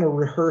I'm not going to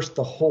rehearse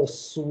the whole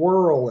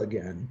swirl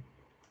again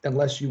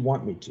unless you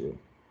want me to,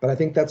 but I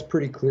think that's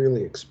pretty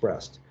clearly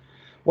expressed.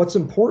 What's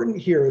important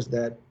here is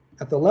that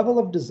at the level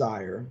of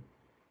desire,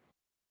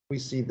 we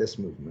see this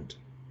movement.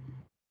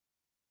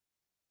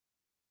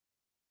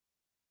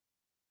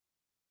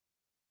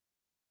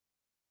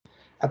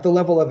 At the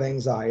level of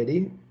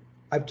anxiety,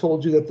 I've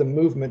told you that the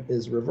movement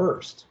is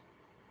reversed.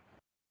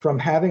 From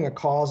having a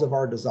cause of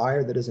our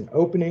desire that is an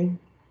opening,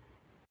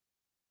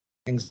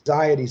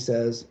 anxiety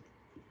says,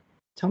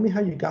 tell me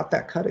how you got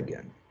that cut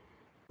again.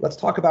 Let's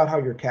talk about how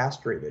you're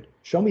castrated.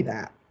 Show me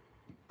that.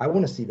 I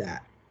want to see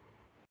that.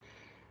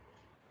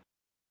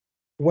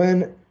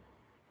 When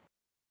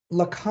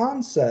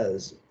Lacan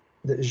says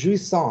that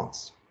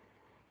jouissance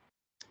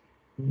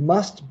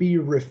must be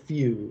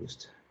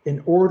refused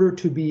in order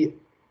to be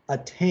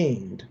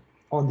attained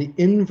on the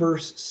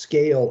inverse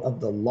scale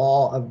of the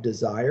law of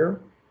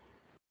desire,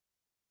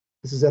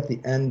 this is at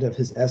the end of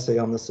his essay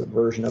on the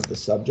subversion of the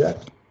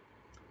subject.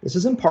 This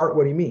is in part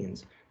what he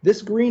means.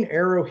 This green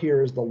arrow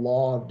here is the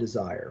law of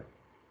desire.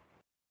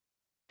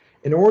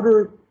 In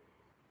order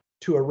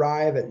to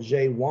arrive at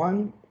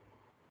J1,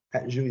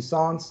 at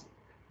jouissance,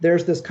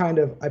 there's this kind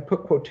of, I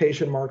put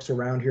quotation marks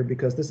around here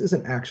because this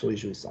isn't actually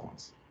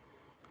jouissance.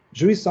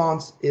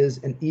 Jouissance is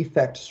an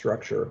effect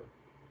structure,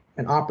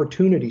 an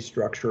opportunity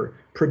structure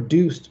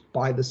produced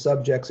by the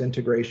subject's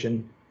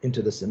integration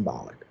into the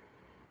symbolic.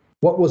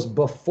 What was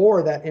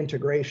before that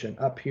integration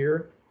up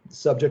here, the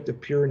subject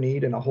of pure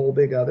need and a whole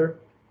big other,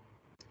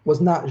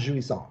 was not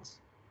jouissance.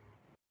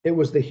 It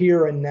was the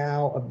here and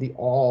now of the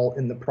all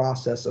in the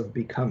process of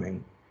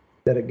becoming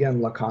that, again,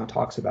 Lacan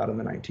talks about in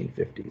the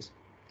 1950s.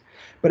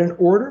 But in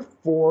order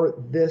for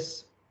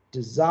this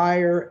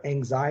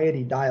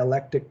desire-anxiety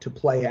dialectic to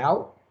play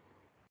out,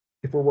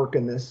 if we're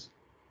working this,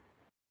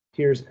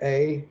 here's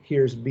A,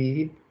 here's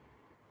B,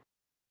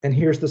 and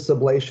here's the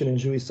sublation in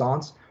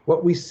jouissance,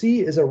 what we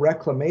see is a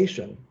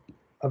reclamation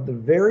of the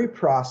very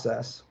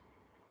process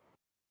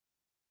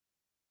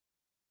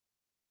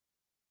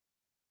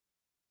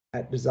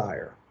at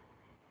desire.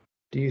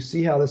 Do you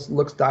see how this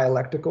looks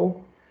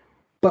dialectical?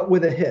 But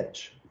with a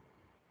hitch.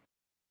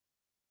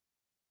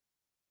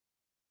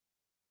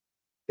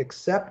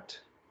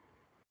 Except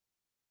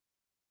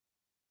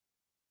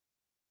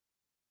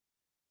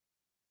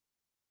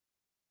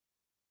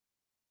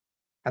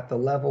at the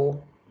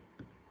level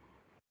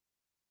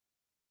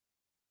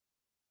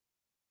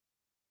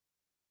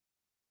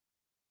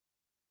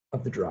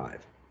of the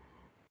drive.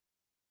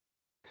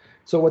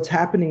 So what's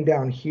happening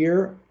down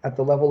here at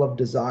the level of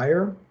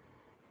desire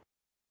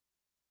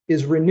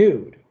is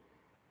renewed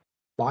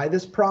by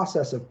this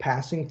process of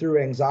passing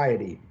through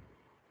anxiety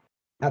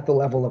at the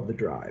level of the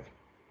drive.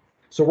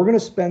 So we're going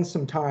to spend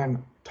some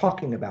time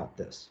talking about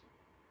this.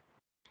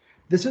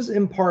 This is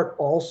in part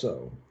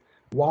also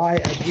why,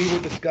 as we were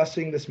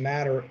discussing this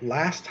matter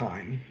last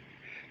time,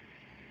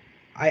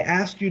 I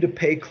asked you to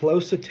pay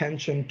close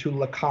attention to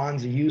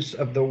Lacan's use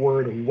of the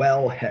word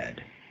wellhead,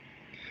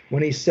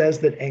 when he says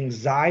that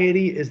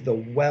anxiety is the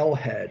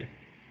wellhead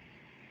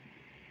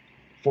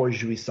for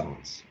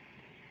jouissance.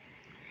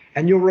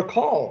 And you'll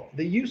recall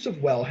the use of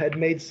wellhead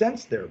made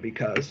sense there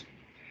because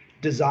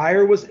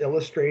desire was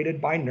illustrated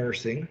by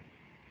nursing,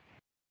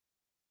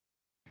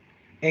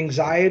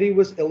 anxiety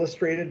was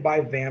illustrated by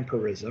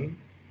vampirism,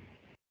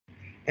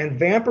 and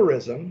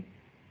vampirism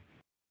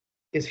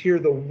is here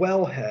the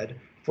wellhead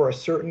for a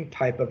certain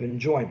type of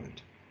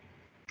enjoyment.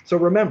 So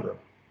remember,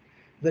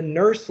 the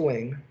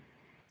nursling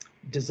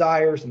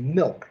desires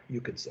milk, you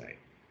could say,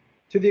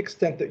 to the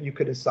extent that you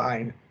could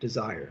assign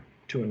desire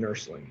to a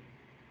nursling.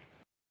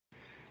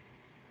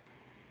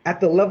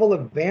 At the level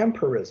of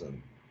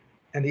vampirism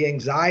and the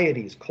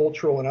anxieties,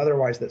 cultural and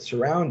otherwise, that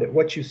surround it,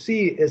 what you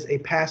see is a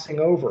passing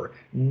over,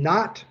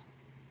 not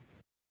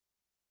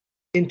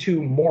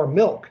into more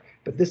milk,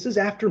 but this is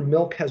after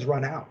milk has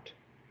run out.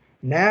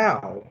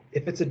 Now,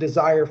 if it's a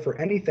desire for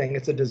anything,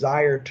 it's a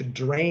desire to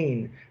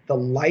drain the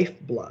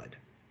lifeblood,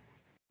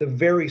 the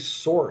very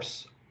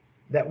source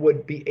that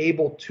would be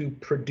able to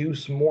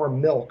produce more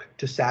milk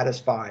to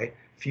satisfy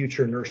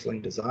future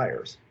nursling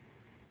desires.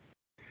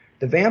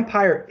 The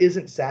vampire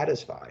isn't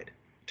satisfied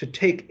to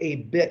take a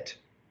bit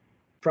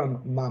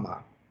from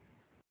mama.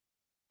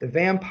 The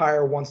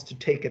vampire wants to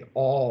take it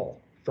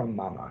all from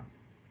mama.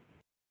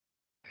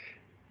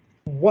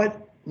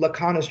 What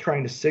Lacan is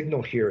trying to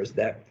signal here is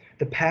that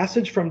the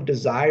passage from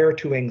desire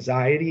to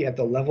anxiety at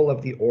the level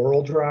of the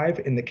oral drive,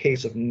 in the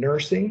case of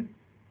nursing,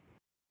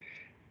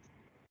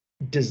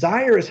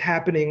 desire is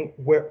happening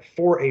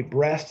for a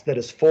breast that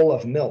is full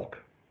of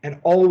milk and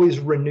always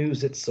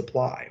renews its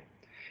supply.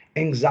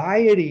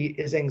 Anxiety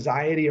is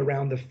anxiety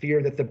around the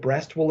fear that the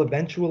breast will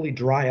eventually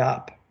dry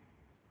up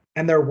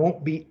and there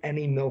won't be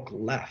any milk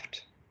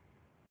left.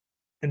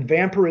 And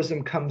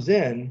vampirism comes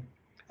in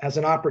as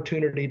an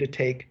opportunity to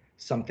take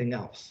something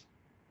else,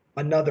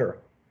 another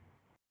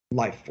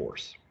life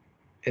force,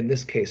 in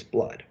this case,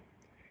 blood.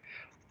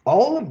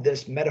 All of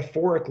this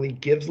metaphorically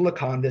gives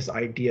Lacan this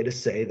idea to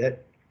say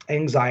that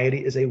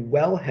anxiety is a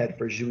wellhead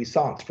for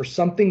jouissance, for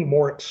something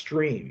more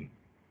extreme.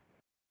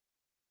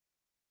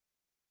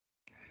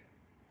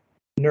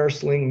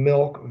 Nursling,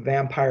 milk,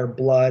 vampire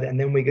blood, and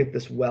then we get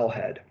this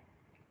wellhead.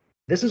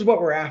 This is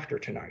what we're after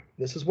tonight.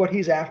 This is what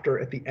he's after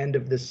at the end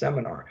of this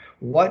seminar.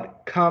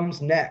 What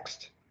comes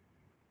next?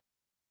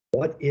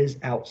 What is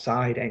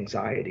outside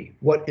anxiety?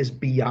 What is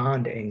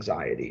beyond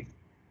anxiety?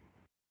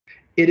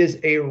 It is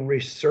a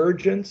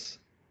resurgence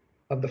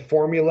of the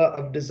formula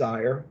of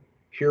desire,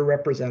 here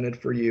represented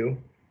for you,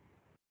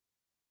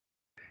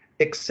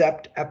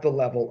 except at the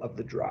level of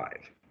the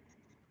drive.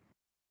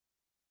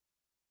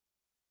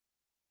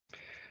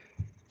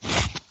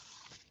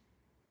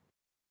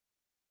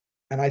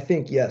 And I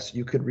think, yes,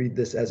 you could read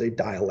this as a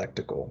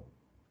dialectical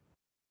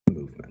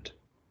movement.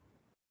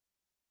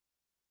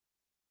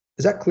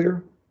 Is that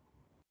clear?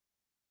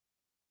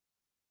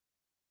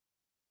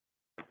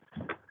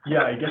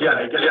 Yeah, I guess.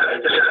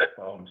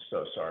 Oh, I'm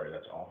so sorry.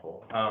 That's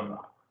awful.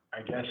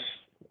 I guess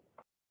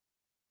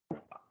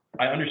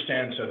I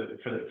understand. So that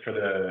for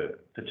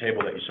the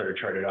table that you sort of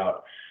charted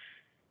out,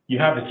 you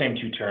have the same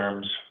two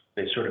terms.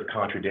 They sort of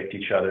contradict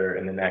each other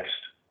in the next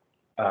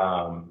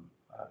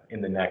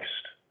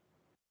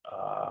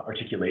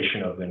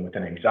articulation of them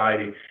within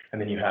anxiety, and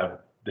then you have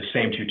the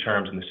same two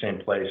terms in the same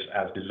place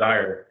as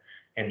desire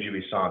and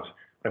jouissance.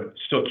 But I'm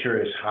still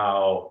curious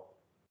how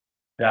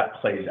that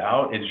plays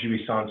out. Is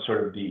jouissance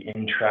sort of the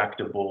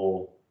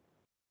intractable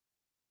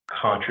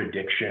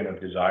contradiction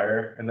of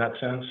desire in that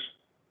sense?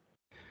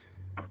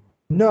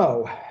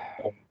 No.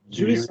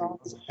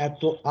 Jouissance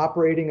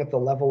operating at the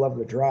level of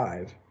the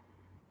drive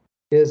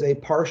is a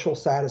partial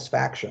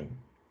satisfaction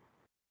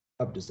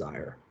of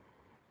desire.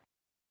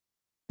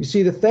 You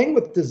see, the thing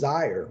with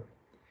desire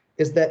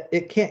is that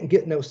it can't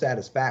get no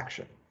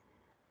satisfaction.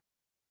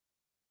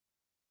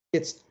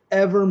 It's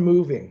ever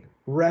moving,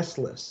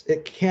 restless.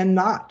 It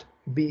cannot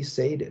be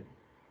sated.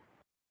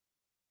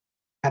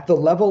 At the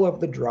level of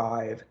the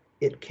drive,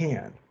 it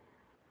can,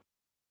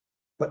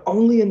 but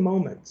only in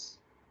moments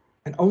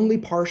and only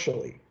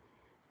partially,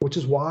 which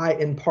is why,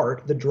 in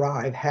part, the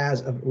drive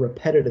has a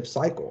repetitive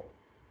cycle.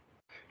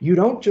 You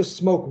don't just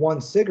smoke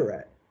one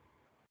cigarette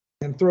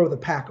and throw the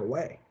pack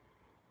away.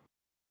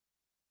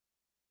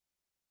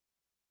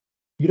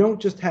 You don't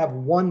just have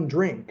one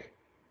drink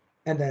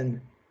and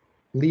then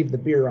leave the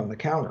beer on the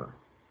counter.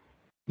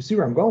 You see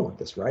where I'm going with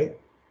this, right?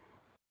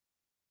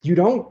 You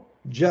don't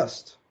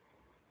just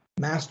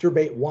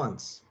masturbate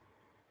once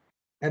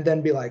and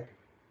then be like,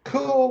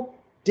 cool,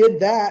 did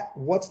that,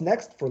 what's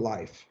next for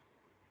life?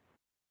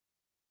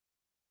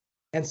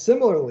 And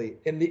similarly,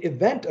 in the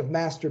event of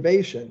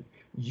masturbation,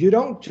 you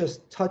don't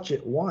just touch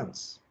it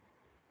once.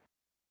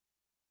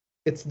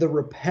 It's the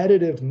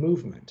repetitive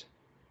movement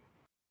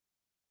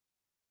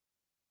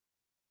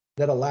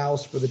that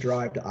allows for the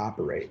drive to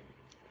operate.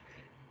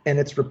 And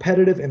it's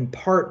repetitive in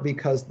part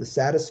because the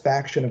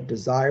satisfaction of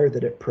desire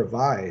that it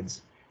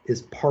provides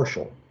is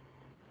partial,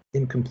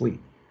 incomplete.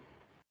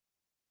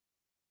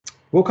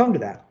 We'll come to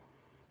that.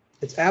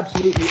 It's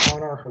absolutely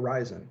on our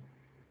horizon.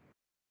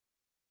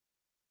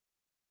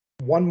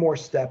 One more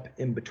step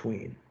in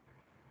between.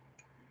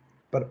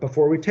 But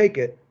before we take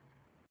it,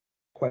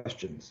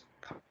 questions,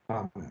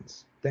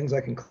 comments, things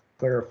I can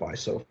clarify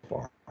so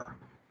far.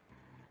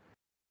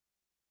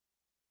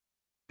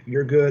 If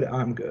you're good,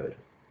 I'm good.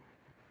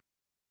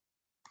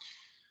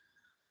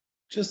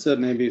 Just that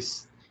maybe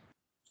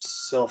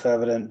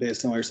self-evident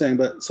based on what you're saying,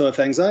 but so if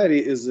anxiety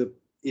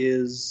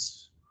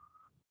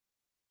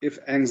if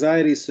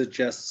anxiety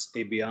suggests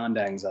a beyond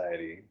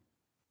anxiety,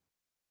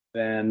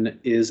 then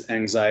is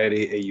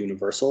anxiety a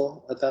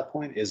universal at that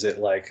point? Is it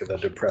like the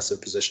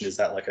depressive position? Is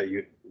that like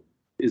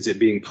is it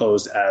being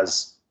posed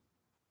as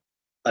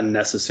a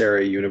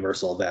necessary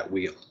universal that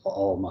we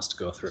all must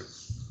go through?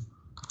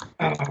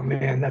 Oh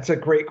man, that's a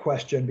great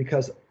question,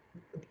 because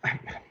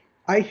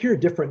I hear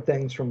different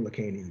things from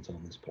Lacanians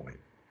on this point.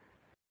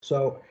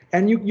 So,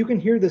 and you can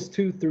hear this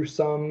too through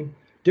some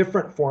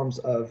different forms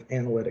of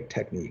analytic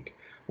technique,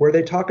 where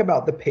they talk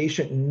about the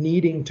patient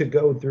needing to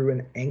go through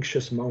an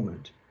anxious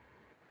moment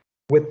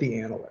with the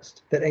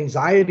analyst. That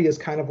anxiety is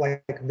kind of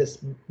like this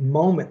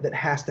moment that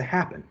has to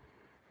happen.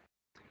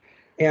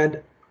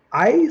 And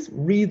I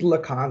read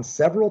Lacan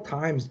several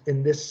times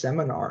in this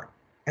seminar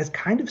as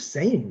kind of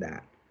saying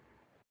that,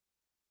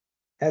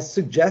 as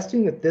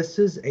suggesting that this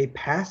is a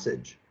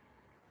passage,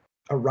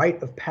 a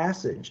rite of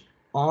passage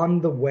on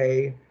the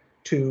way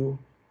to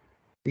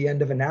the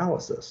end of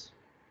analysis.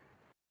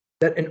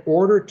 That in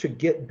order to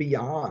get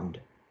beyond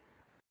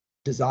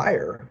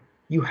desire,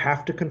 you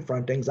have to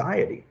confront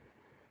anxiety,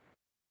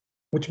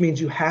 which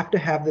means you have to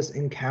have this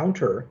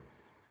encounter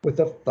with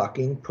a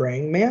fucking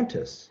praying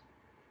mantis.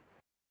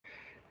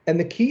 And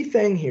the key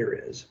thing here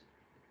is,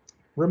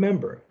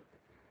 remember,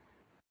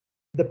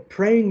 the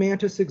praying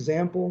mantis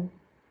example,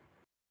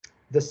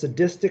 the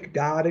sadistic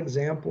God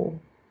example,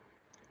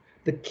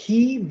 the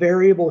key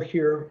variable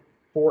here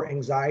for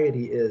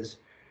anxiety is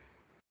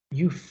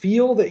you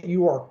feel that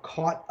you are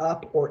caught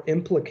up or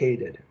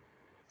implicated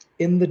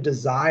in the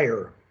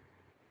desire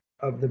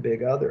of the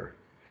big other,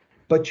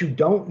 but you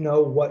don't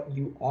know what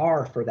you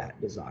are for that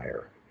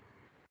desire.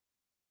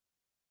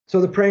 So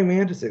the praying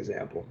mantis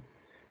example,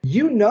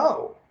 you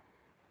know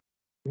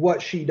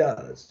what she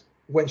does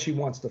when she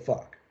wants to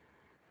fuck,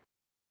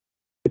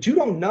 but you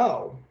don't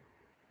know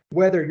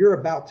whether you're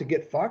about to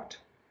get fucked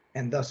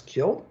and thus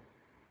killed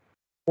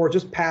or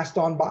just passed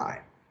on by.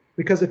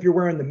 Because if you're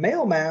wearing the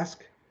male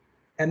mask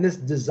and this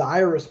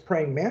desirous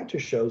praying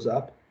mantis shows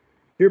up,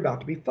 you're about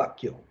to be fuck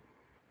killed.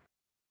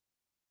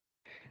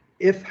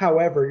 If,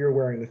 however, you're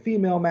wearing the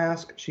female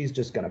mask, she's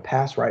just going to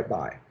pass right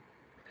by.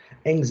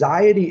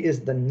 Anxiety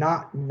is the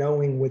not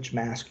knowing which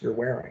mask you're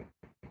wearing.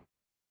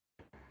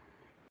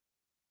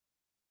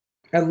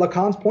 And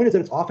Lacan's point is that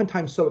it's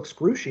oftentimes so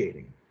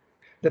excruciating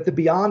that the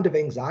beyond of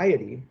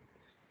anxiety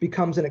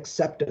becomes an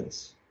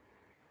acceptance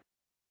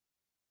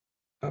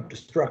of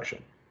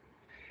destruction.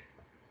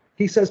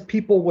 He says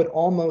people would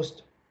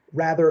almost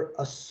rather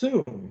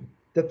assume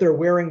that they're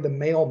wearing the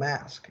male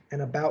mask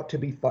and about to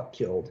be fuck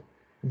killed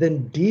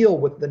than deal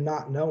with the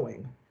not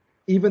knowing,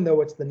 even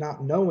though it's the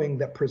not knowing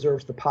that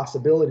preserves the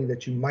possibility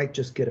that you might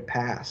just get a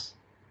pass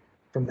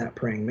from that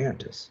praying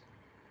mantis.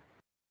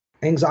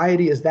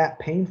 Anxiety is that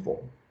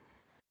painful.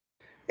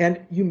 And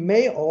you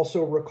may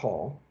also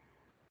recall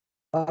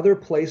other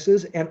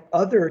places and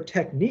other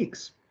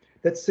techniques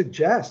that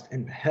suggest,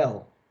 and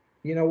hell,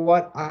 you know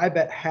what? I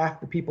bet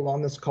half the people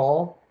on this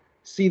call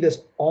see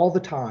this all the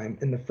time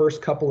in the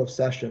first couple of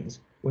sessions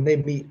when they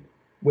meet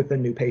with a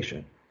new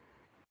patient.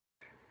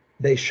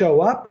 They show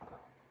up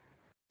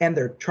and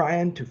they're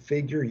trying to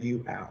figure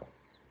you out.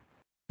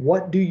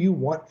 What do you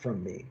want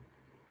from me?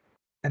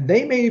 And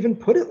they may even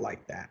put it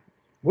like that.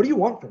 What do you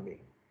want from me?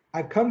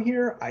 I've come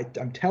here,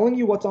 I'm telling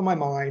you what's on my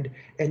mind,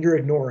 and you're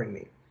ignoring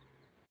me.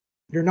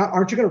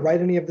 Aren't you going to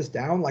write any of this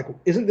down? Like,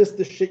 isn't this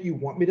the shit you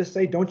want me to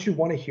say? Don't you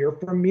want to hear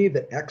from me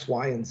that X,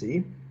 Y, and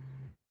Z?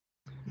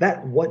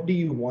 That what do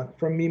you want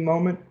from me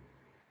moment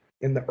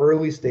in the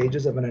early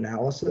stages of an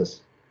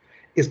analysis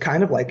is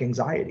kind of like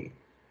anxiety.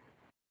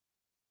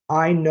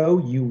 I know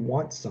you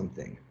want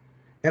something,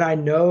 and I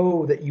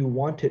know that you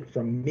want it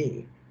from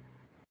me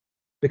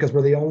because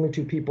we're the only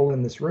two people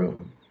in this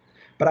room,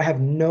 but I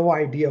have no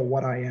idea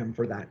what I am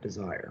for that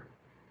desire.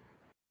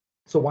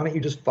 So why don't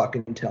you just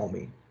fucking tell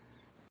me?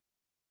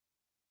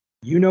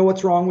 You know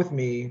what's wrong with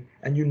me,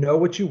 and you know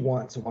what you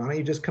want, so why don't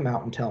you just come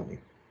out and tell me?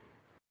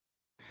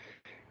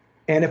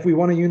 And if we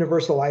want to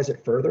universalize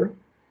it further,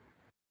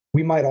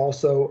 we might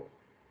also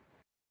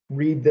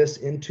read this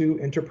into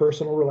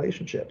interpersonal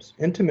relationships,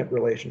 intimate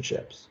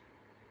relationships,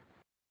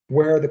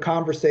 where the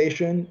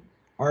conversation,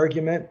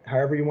 argument,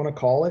 however you want to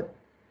call it,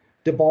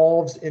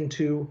 devolves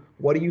into,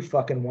 what do you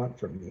fucking want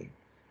from me?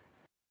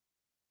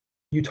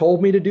 You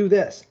told me to do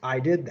this. I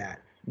did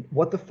that.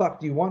 What the fuck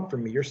do you want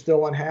from me? You're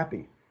still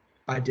unhappy.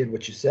 I did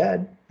what you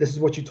said. This is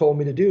what you told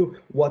me to do.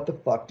 What the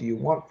fuck do you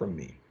want from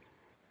me?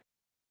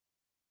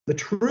 The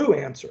true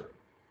answer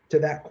to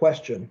that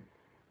question,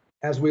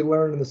 as we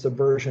learn in the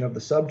Subversion of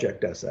the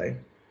Subject essay,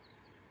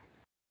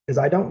 is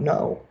I don't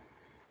know.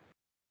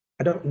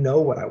 I don't know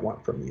what I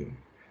want from you.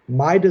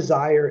 My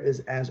desire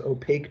is as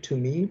opaque to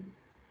me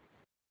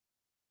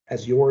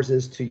as yours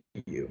is to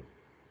you.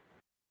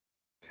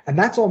 And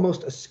that's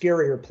almost a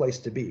scarier place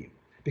to be.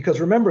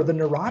 Because remember, the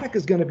neurotic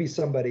is going to be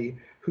somebody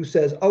who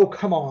says, oh,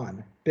 come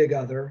on, big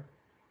other.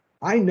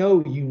 I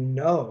know you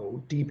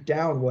know deep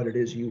down what it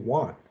is you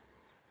want.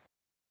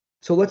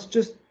 So let's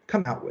just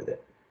come out with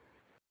it.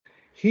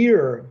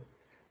 Here,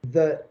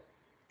 the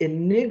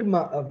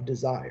enigma of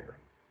desire,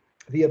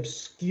 the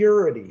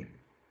obscurity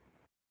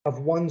of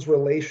one's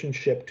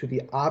relationship to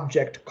the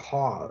object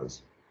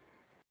cause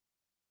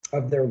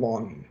of their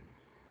longing,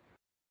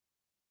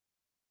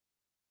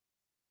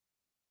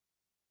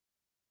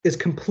 is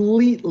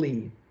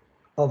completely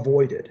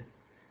avoided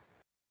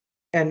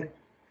and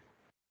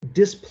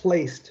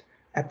displaced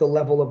at the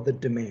level of the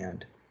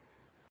demand.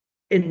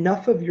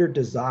 Enough of your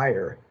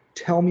desire,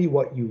 tell me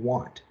what you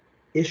want.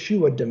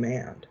 Issue a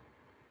demand.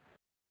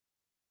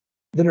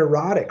 The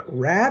neurotic,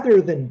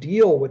 rather than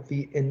deal with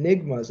the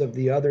enigmas of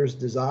the other's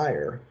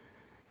desire,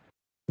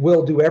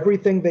 will do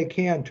everything they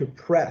can to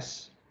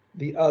press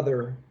the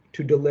other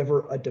to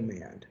deliver a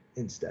demand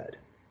instead.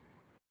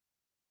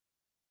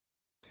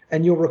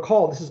 And you'll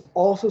recall, this is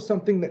also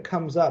something that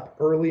comes up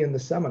early in the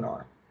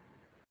seminar.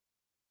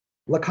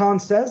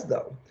 Lacan says,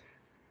 though,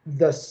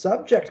 the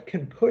subject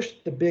can push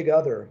the big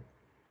other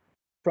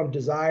from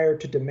desire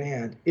to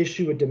demand,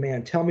 issue a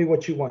demand, tell me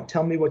what you want,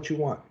 tell me what you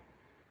want,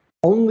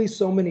 only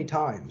so many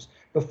times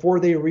before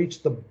they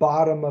reach the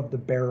bottom of the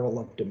barrel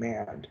of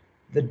demand,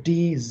 the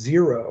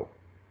D0,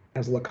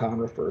 as Lacan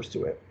refers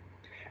to it,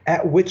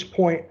 at which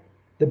point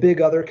the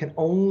big other can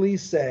only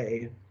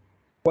say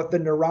what the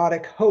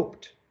neurotic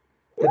hoped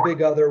the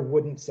big other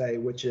wouldn't say,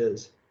 which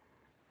is,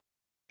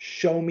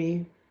 show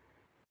me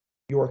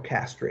you're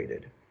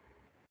castrated.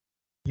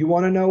 You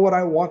want to know what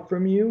I want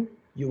from you?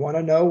 You want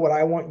to know what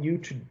I want you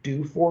to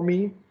do for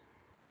me?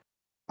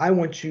 I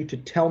want you to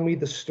tell me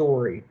the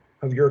story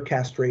of your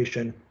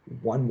castration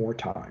one more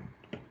time.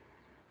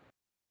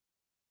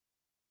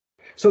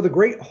 So the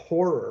great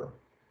horror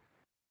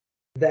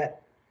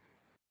that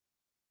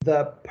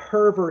the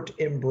pervert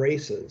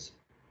embraces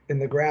in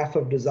the graph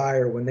of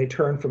desire when they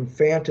turn from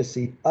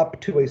fantasy up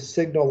to a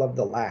signal of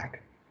the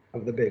lack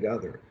of the big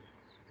other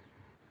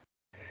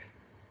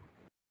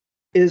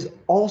is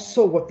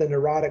also what the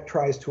neurotic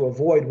tries to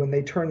avoid when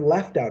they turn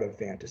left out of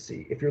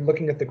fantasy, if you're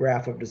looking at the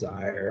graph of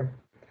desire,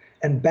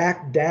 and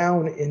back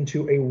down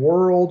into a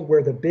world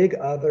where the big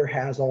other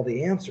has all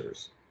the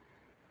answers,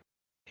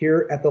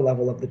 here at the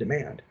level of the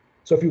demand.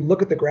 So if you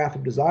look at the graph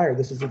of desire,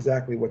 this is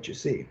exactly what you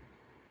see.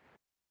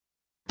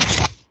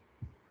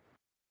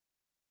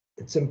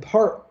 It's in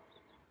part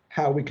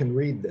how we can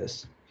read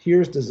this.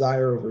 Here's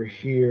desire over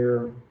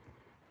here.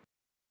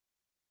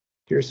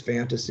 Here's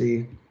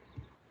fantasy.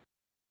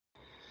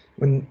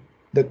 When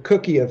the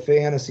cookie of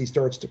fantasy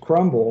starts to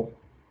crumble,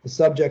 the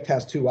subject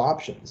has two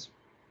options.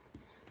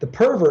 The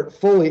pervert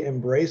fully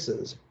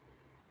embraces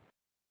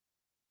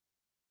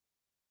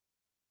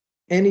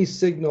any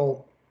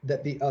signal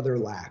that the other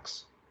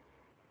lacks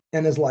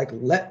and is like,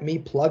 let me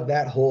plug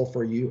that hole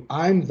for you.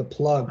 I'm the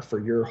plug for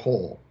your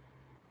hole.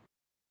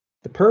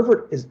 The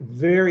pervert is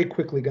very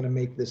quickly going to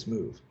make this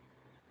move.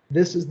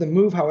 This is the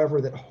move, however,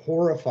 that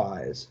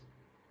horrifies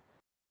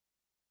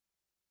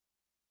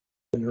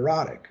the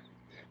neurotic.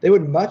 They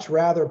would much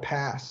rather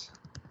pass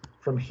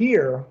from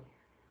here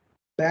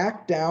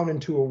back down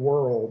into a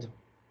world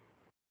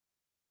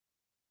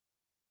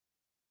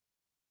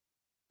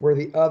where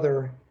the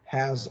other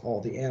has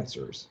all the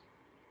answers.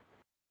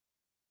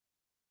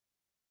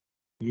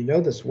 You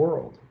know this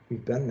world.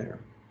 We've been there.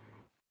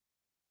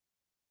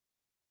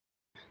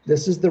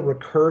 This is the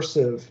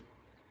recursive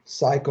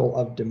cycle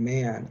of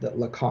demand that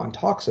Lacan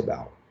talks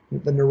about.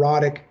 The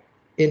neurotic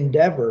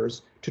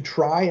endeavors to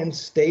try and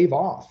stave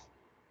off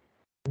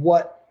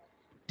what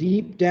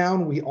deep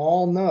down we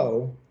all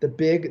know the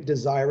big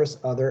desirous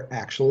other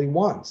actually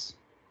wants.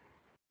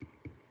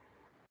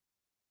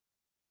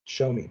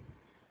 Show me.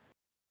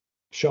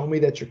 Show me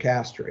that you're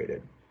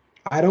castrated.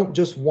 I don't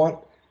just want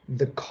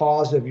the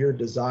cause of your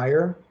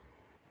desire.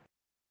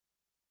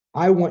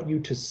 I want you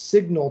to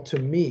signal to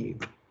me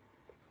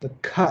the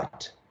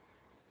cut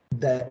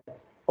that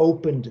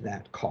opened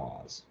that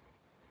cause.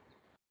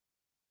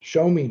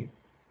 Show me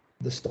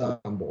the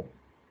stumble.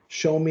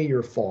 Show me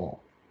your fall.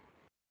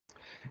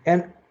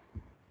 And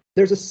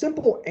there's a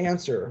simple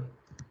answer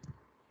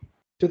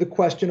to the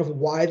question of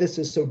why this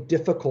is so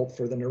difficult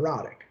for the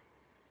neurotic.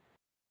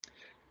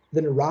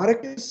 The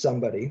neurotic is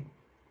somebody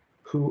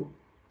who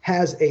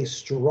has a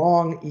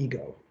strong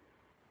ego.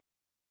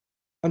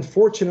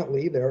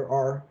 Unfortunately, there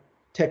are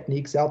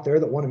techniques out there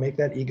that want to make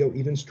that ego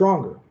even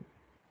stronger,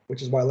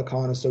 which is why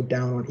Lacan is so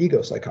down on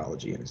ego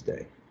psychology in his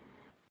day.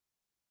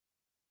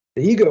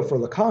 The ego for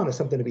Lacan is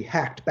something to be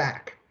hacked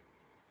back,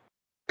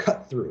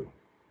 cut through,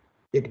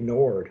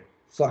 ignored,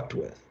 fucked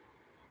with.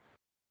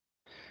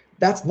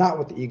 That's not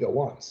what the ego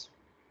wants.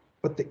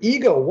 What the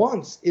ego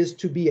wants is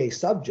to be a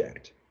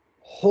subject,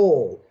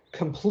 whole,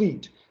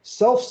 complete,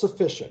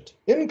 self-sufficient,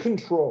 in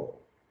control.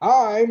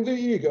 I'm the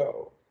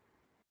ego.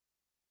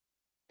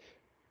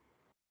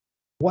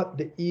 What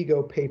the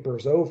ego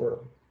papers over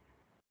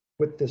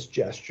with this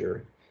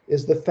gesture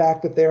is the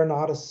fact that they are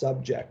not a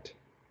subject,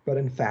 but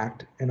in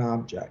fact an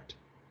object.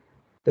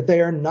 That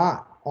they are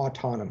not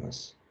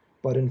autonomous,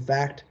 but in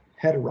fact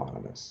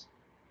heteronymous.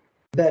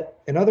 That,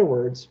 in other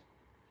words,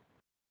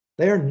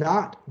 they are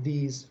not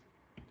these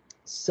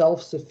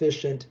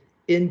self-sufficient,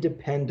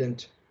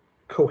 independent,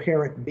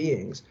 coherent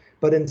beings,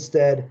 but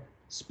instead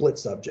split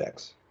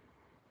subjects.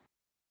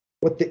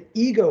 What the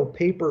ego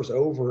papers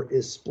over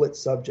is split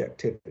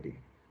subjectivity.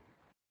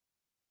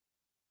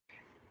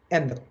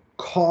 And the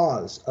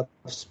cause of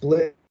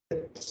split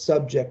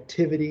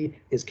subjectivity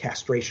is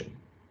castration.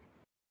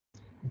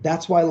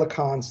 That's why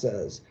Lacan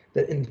says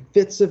that in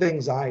fits of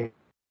anxiety,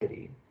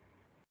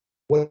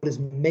 what is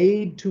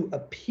made to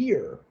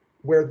appear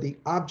where the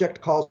object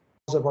cause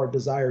of our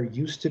desire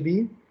used to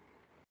be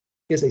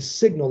is a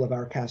signal of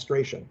our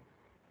castration.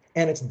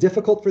 And it's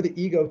difficult for the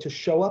ego to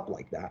show up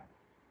like that,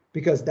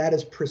 because that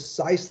is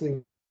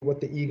precisely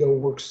what the ego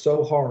works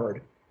so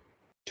hard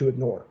to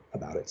ignore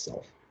about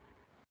itself.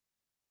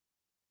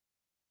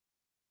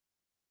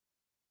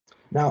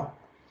 Now,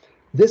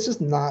 this is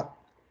not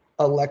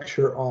a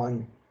lecture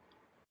on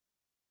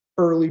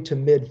early to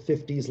mid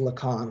 50s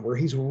Lacan, where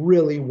he's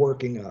really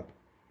working up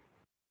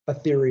a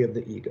theory of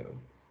the ego.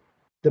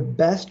 The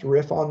best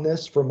riff on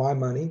this, for my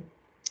money,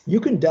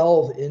 you can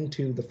delve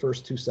into the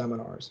first two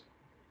seminars.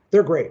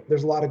 They're great.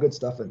 There's a lot of good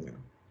stuff in there.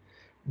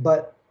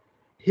 But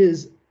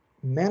his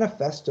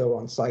manifesto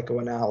on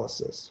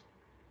psychoanalysis,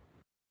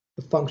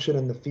 the function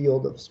and the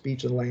field of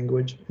speech and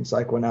language in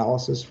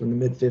psychoanalysis from the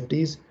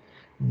mid-50s,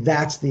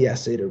 that's the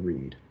essay to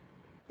read.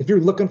 If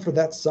you're looking for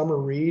that summer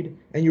read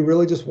and you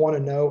really just want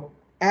to know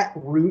at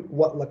root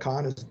what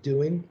Lacan is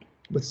doing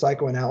with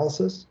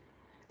psychoanalysis,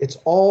 it's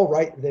all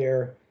right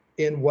there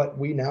in what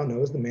we now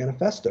know as the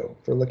manifesto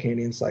for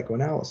Lacanian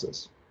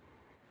psychoanalysis.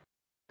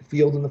 The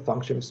field and the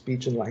function of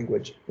speech and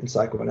language in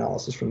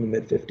psychoanalysis from the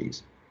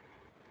mid-50s.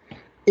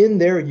 In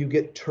there, you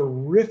get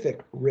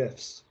terrific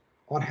riffs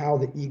on how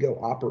the ego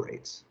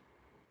operates,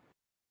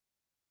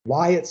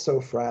 why it's so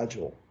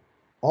fragile,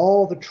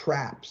 all the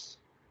traps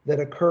that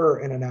occur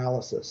in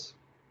analysis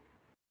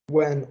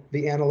when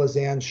the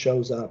analysand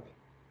shows up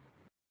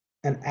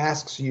and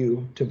asks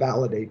you to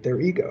validate their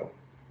ego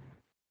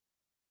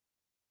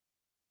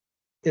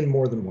in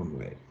more than one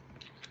way.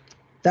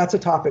 That's a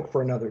topic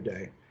for another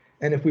day.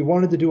 And if we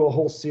wanted to do a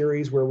whole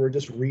series where we're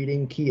just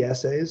reading key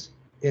essays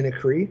in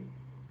Écrit,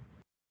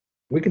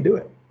 we can do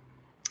it.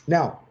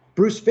 Now,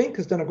 Bruce Fink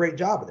has done a great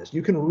job of this.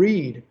 You can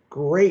read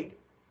great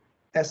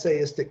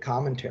essayistic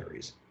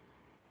commentaries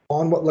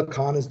on what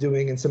Lacan is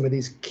doing in some of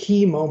these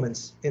key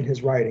moments in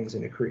his writings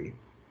in Écrit.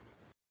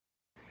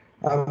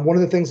 One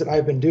of the things that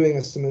I've been doing,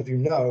 as some of you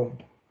know,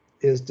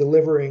 is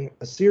delivering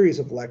a series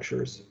of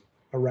lectures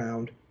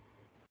around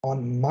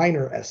on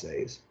minor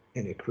essays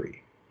in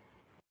Écrit.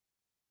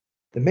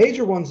 The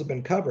major ones have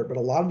been covered, but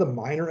a lot of the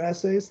minor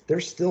essays,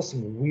 there's still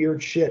some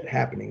weird shit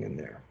happening in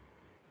there.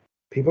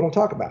 People don't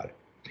talk about it.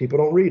 People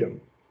don't read them.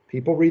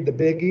 People read the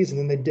biggies and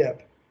then they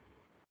dip.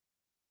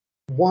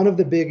 One of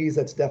the biggies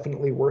that's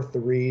definitely worth the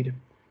read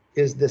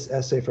is this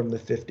essay from the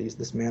 50s,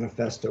 this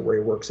manifesto where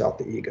he works out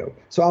the ego.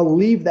 So I'll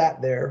leave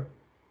that there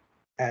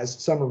as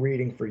summer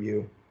reading for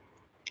you.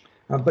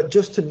 But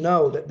just to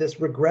know that this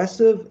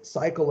regressive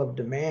cycle of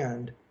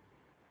demand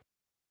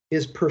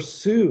is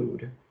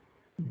pursued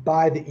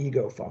by the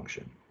ego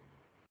function,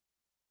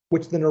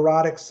 which the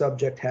neurotic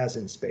subject has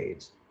in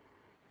spades.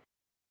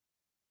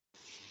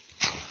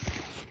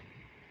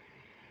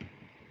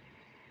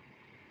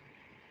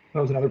 That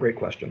was another great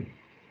question.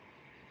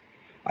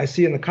 I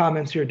see in the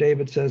comments here,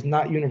 David says,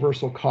 not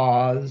universal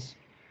cause.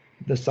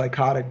 The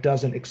psychotic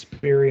doesn't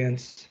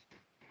experience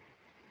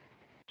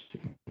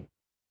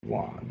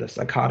the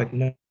psychotic.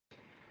 No.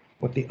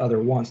 what the other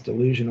wants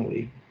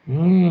delusionally.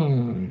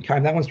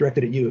 Kyle, that one's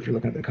directed at you if you're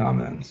looking at the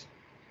comments.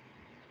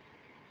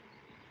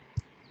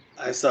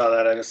 I saw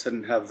that. I just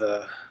didn't have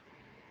the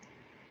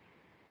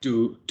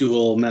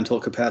dual mental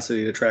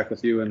capacity to track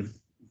with you and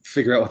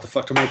figure out what the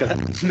fuck to make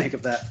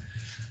of that.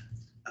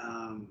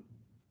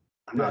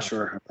 I'm not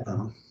sure.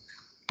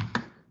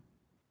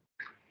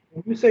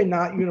 When you say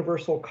not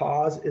universal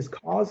cause, is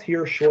cause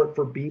here short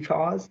for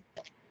because?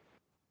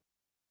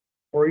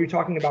 Or are you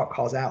talking about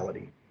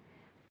causality?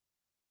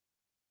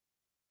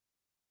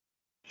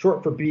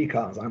 Short for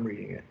because, I'm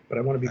reading it, but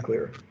I want to be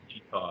clear.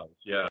 Because,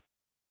 yeah.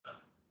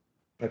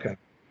 Okay.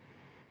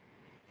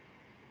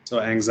 So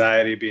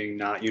anxiety being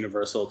not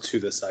universal to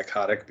the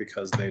psychotic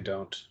because they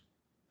don't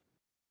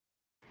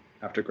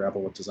have to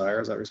grapple with desire,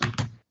 is that what you're saying?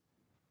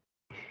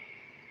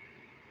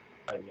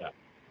 Yeah.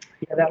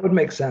 Yeah, that would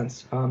make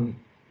sense.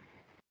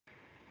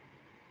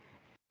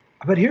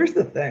 But here's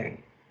the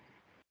thing.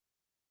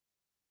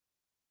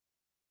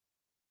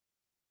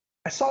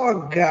 I saw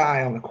a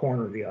guy on the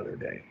corner the other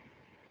day.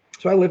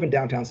 So I live in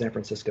downtown San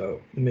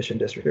Francisco, the Mission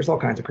District. There's all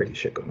kinds of crazy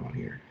shit going on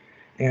here.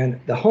 And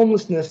the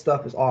homelessness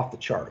stuff is off the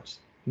charts.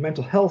 The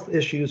mental health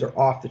issues are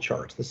off the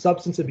charts. The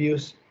substance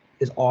abuse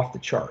is off the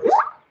charts.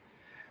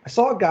 I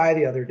saw a guy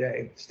the other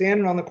day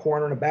standing on the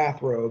corner in a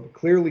bathrobe,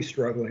 clearly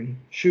struggling,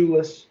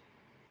 shoeless.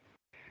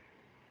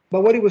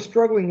 But what he was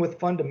struggling with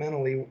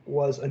fundamentally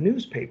was a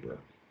newspaper.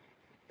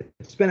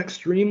 It's been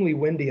extremely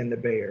windy in the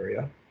Bay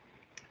Area.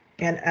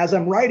 And as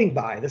I'm riding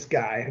by this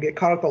guy, I get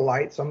caught at the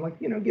light, so I'm like,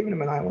 giving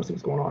him an eye, I want to see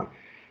what's going on.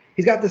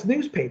 He's got this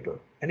newspaper,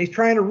 and he's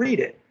trying to read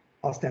it,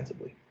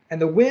 ostensibly. And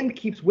the wind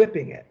keeps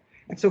whipping it.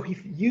 And so he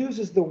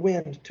uses the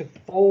wind to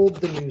fold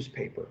the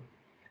newspaper.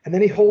 And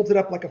then he holds it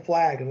up like a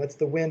flag and lets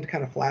the wind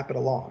kind of flap it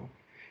along.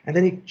 And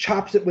then he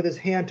chops it with his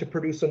hand to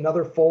produce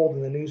another fold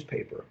in the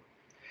newspaper.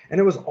 And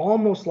it was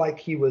almost like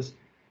he was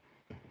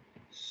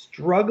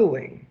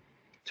struggling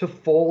to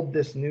fold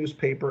this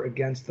newspaper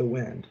against the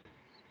wind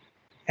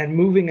and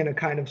moving in a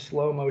kind of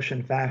slow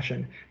motion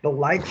fashion, the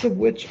likes of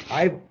which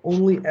I've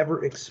only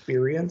ever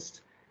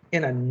experienced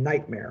in a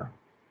nightmare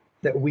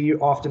that we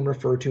often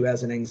refer to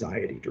as an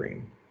anxiety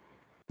dream,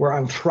 where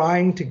I'm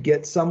trying to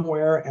get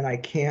somewhere and I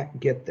can't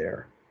get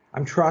there.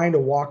 I'm trying to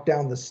walk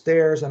down the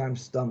stairs and I'm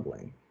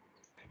stumbling.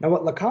 Now,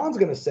 what Lacan's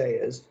going to say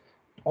is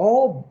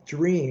all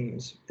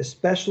dreams,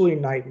 especially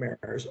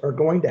nightmares, are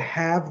going to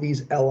have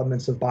these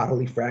elements of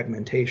bodily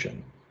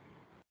fragmentation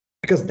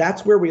because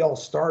that's where we all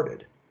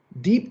started.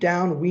 Deep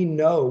down, we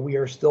know we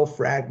are still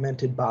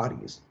fragmented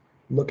bodies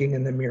looking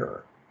in the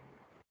mirror,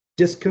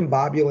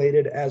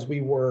 discombobulated as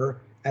we were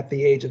at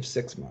the age of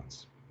 6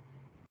 months.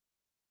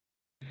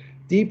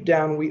 Deep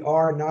down, we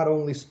are not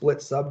only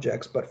split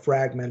subjects, but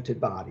fragmented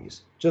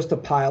bodies, just a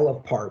pile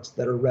of parts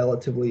that are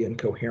relatively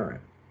incoherent.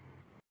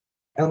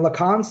 And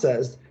Lacan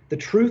says the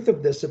truth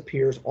of this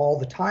appears all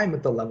the time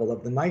at the level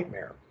of the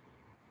nightmare.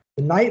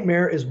 The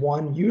nightmare is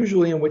one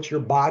usually in which your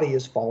body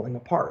is falling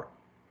apart.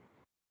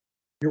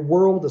 Your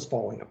world is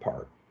falling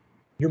apart.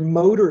 Your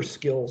motor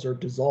skills are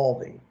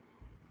dissolving.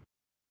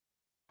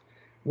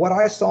 What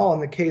I saw in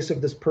the case of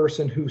this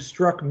person who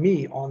struck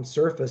me on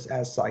surface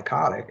as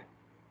psychotic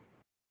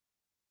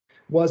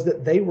was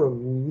that they were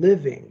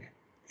living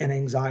an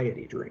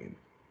anxiety dream.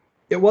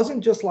 It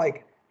wasn't just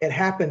like it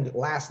happened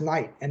last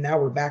night and now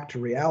we're back to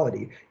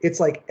reality. It's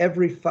like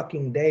every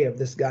fucking day of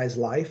this guy's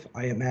life,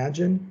 I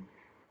imagine,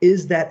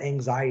 is that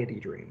anxiety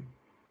dream.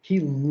 He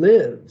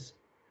lives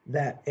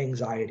that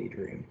anxiety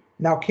dream.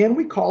 Now, can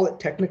we call it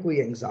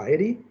technically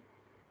anxiety?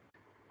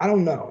 I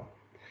don't know.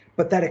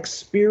 But that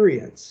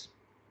experience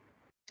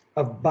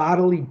of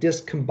bodily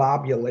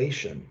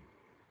discombobulation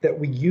that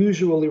we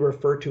usually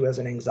refer to as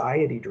an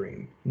anxiety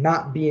dream,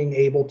 not being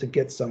able to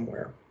get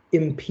somewhere,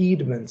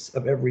 impediments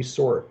of every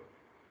sort,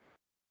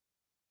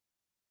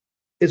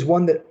 is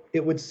one that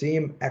it would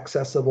seem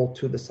accessible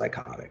to the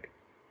psychotic.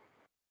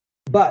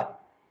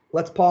 But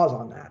let's pause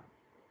on that.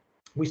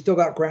 We still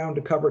got ground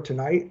to cover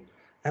tonight.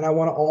 And I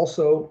want to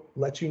also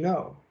let you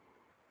know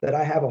that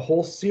I have a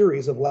whole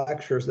series of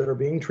lectures that are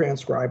being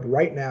transcribed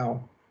right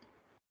now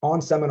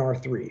on Seminar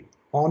 3,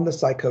 on the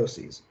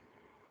psychoses.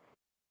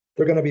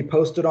 They're going to be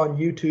posted on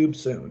YouTube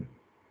soon.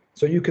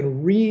 So you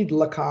can read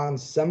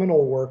Lacan's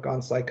seminal work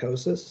on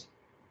psychosis.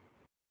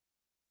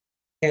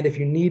 And if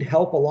you need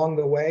help along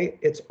the way,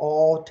 it's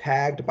all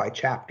tagged by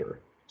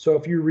chapter. So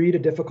if you read a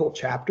difficult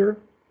chapter,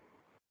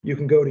 you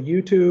can go to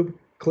YouTube,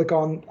 click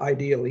on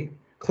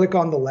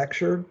the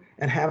lecture,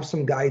 and have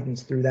some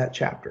guidance through that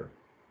chapter.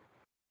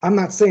 I'm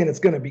not saying it's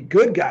going to be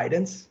good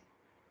guidance,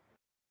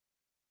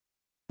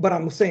 but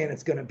I'm saying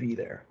it's going to be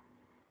there.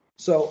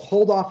 So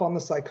hold off on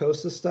the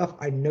psychosis stuff.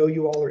 I know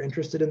you all are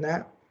interested in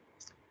that.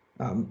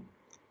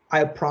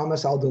 I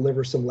promise I'll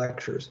deliver some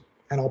lectures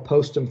and I'll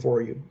post them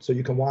for you so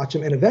you can watch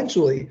them. And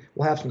eventually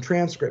we'll have some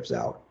transcripts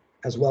out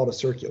as well to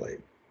circulate.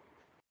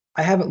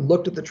 I haven't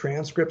looked at the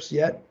transcripts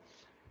yet.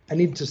 I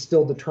need to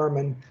still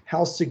determine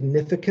how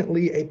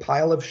significantly a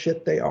pile of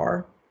shit they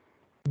are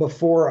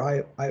before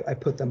I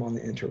put them on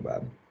the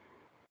interweb.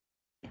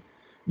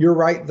 You're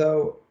right,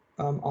 though.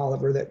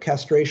 Oliver, that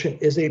castration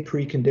is a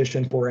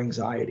precondition for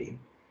anxiety,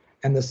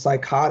 and the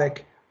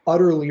psychotic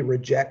utterly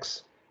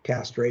rejects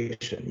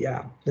castration.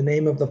 Yeah, the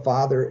name of the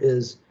father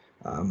is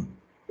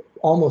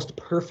almost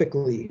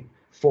perfectly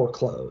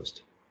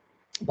foreclosed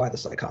by the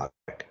psychotic.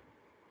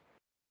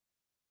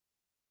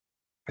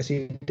 I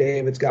see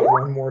David's got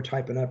one more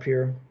typing up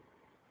here.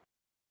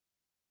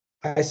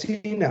 I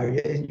see now,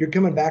 you're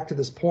coming back to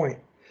this point.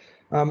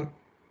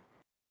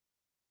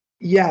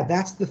 Yeah,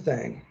 that's the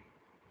thing.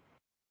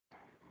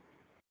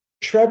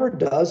 Trevor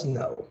does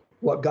know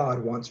what God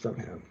wants from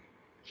him.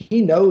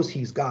 He knows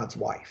he's God's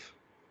wife.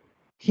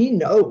 He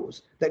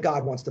knows that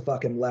God wants to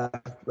fuck him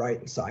left, right,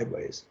 and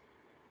sideways.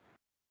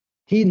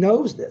 He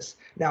knows this.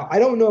 Now, I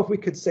don't know if we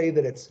could say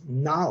that it's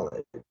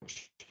knowledge,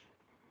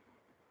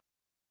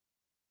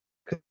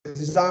 because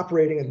he's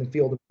operating in the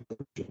field of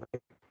illusion.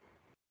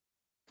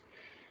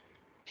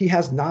 He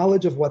has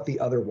knowledge of what the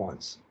other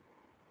wants.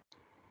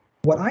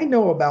 What I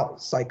know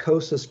about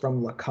psychosis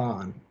from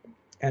Lacan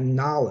and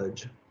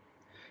knowledge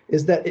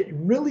is that it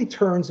really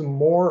turns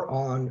more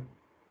on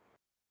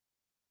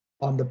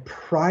the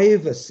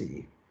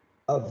privacy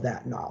of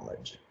that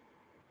knowledge.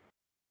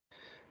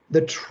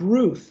 The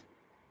truth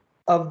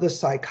of the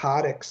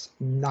psychotic's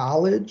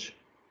knowledge,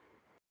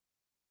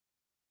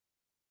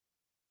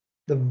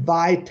 the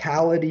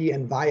vitality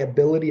and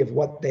viability of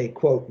what they,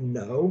 quote,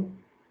 know,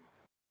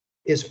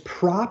 is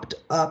propped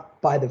up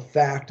by the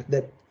fact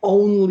that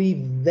only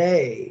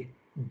they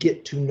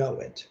get to know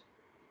it.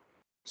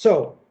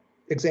 So,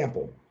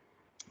 example,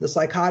 the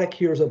psychotic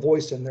hears a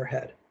voice in their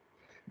head.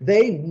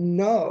 They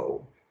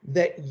know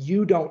that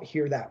you don't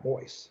hear that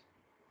voice,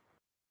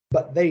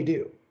 but they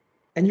do.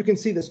 And you can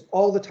see this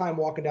all the time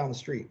walking down the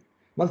street.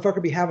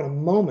 Motherfucker be having a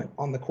moment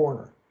on the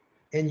corner,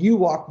 and you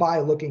walk by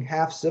looking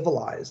half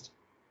civilized,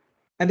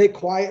 and they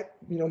quiet,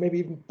 maybe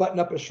even button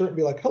up a shirt and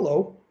be like,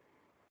 hello.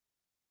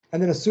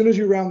 And then as soon as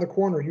you round the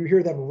corner, you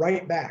hear them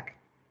right back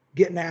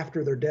getting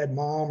after their dead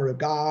mom or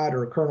God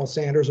or Colonel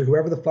Sanders or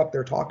whoever the fuck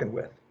they're talking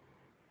with.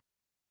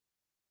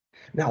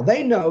 Now,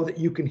 they know that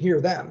you can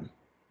hear them.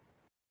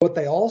 What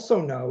they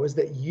also know is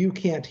that you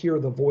can't hear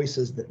the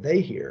voices that they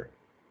hear.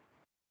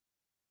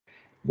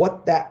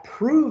 What that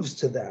proves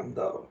to them,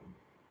 though,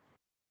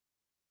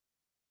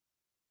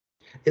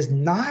 is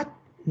not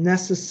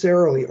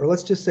necessarily, or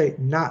let's just say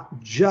not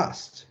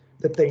just,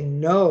 that they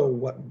know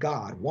what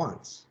God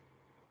wants,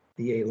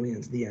 the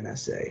aliens, the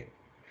NSA,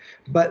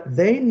 but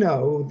they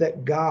know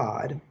that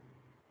God,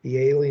 the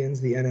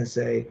aliens, the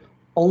NSA,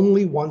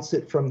 only wants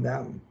it from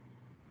them.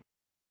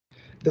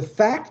 The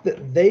fact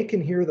that they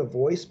can hear the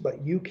voice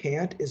but you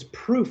can't is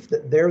proof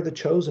that they're the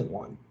chosen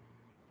one,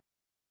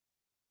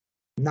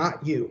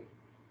 not you.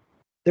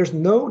 There's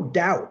no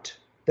doubt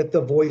that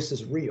the voice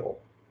is real.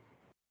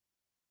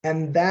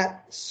 And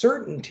that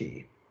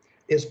certainty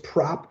is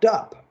propped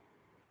up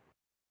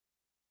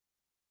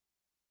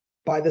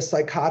by the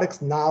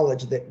psychotic's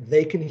knowledge that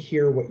they can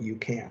hear what you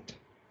can't.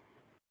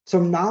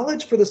 So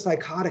knowledge for the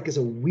psychotic is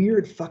a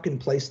weird fucking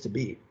place to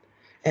be.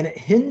 And it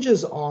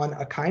hinges on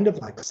a kind of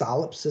like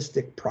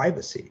solipsistic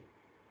privacy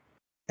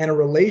and a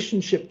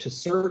relationship to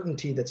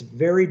certainty that's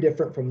very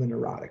different from the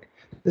neurotic.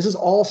 This is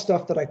all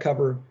stuff that I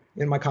cover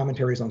in my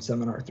commentaries on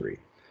Seminar 3.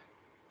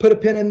 Put a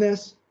pin in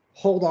this,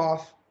 hold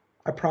off.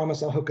 I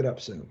promise I'll hook it up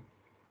soon.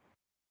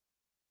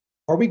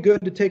 Are we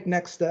good to take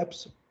next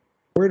steps?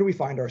 Where do we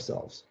find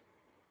ourselves?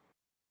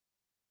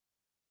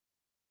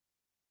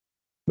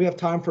 We have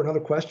time for another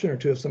question or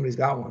two if somebody's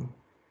got one.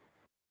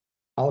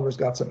 Oliver's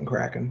got something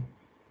cracking.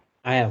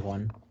 I have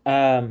one.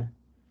 How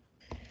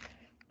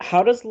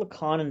does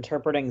Lacan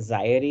interpret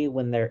anxiety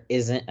when there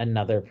isn't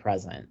another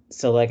present?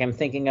 So like I'm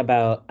thinking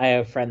about, I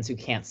have friends who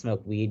can't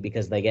smoke weed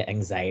because they get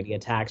anxiety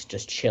attacks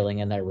just chilling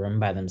in their room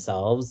by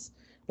themselves.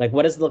 Like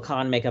what does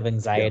Lacan make of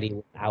anxiety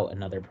without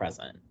another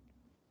present?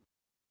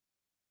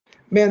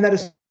 Man, that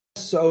is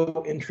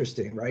so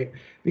interesting, right?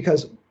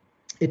 Because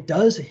it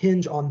does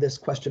hinge on this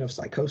question of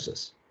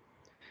psychosis.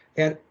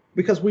 And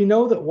because we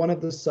know that one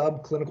of the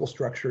subclinical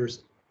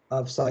structures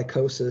of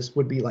psychosis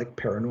would be like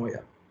paranoia.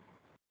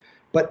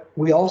 But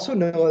we also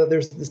know that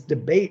there's this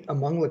debate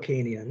among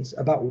Lacanians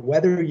about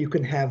whether you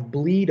can have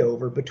bleed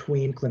over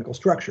between clinical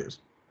structures.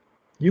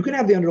 You can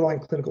have the underlying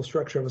clinical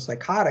structure of a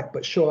psychotic,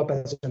 but show up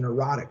as a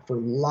neurotic for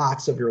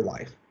lots of your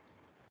life.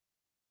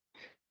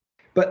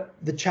 But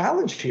the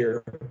challenge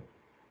here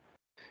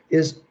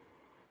is,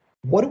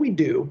 what do we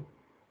do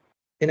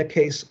in a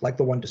case like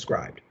the one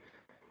described,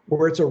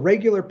 where it's a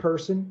regular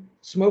person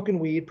smoking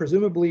weed,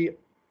 presumably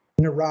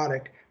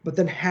neurotic, but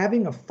then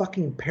having a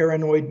fucking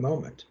paranoid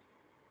moment?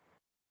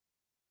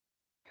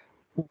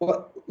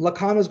 What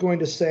Lacan is going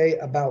to say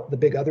about the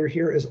big other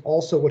here is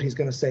also what he's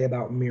going to say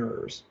about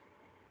mirrors.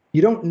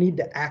 You don't need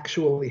to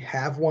actually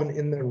have one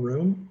in the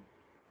room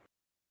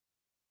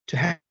to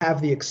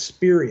have the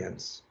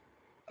experience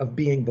of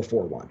being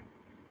before one.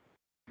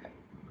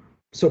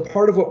 So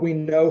part of what we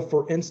know,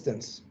 for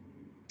instance,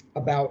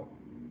 about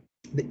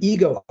the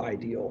ego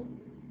ideal,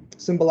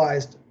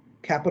 symbolized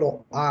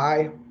capital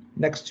I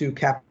next to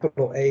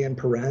capital A in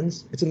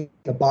parens. It's in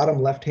the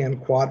bottom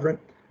left-hand quadrant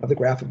of the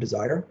graph of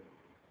desire.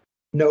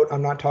 Note,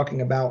 I'm not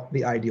talking about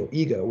the ideal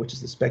ego, which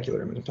is the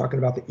specular image. I'm talking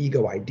about the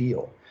ego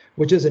ideal,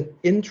 which is an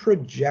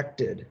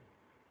introjected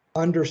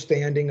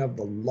understanding of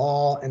the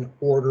law and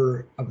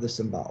order of the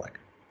symbolic.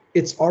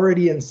 It's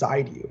already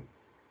inside you.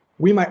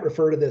 We might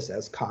refer to this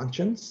as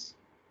conscience.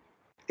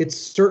 It's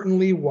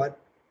certainly what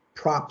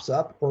props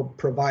up or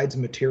provides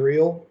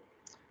material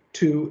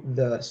to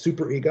the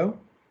superego,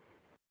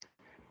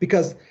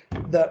 because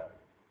the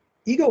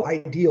ego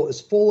ideal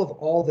is full of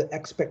all the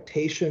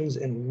expectations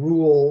and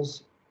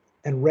rules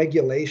and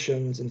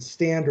regulations and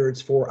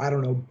standards for, I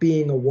don't know,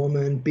 being a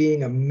woman,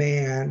 being a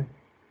man,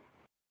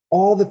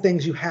 all the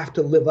things you have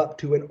to live up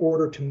to in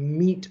order to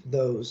meet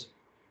those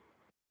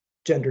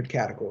gendered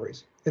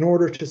categories, in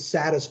order to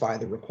satisfy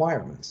the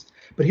requirements.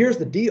 But here's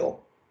the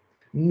deal.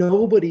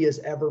 Nobody is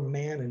ever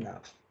man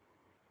enough.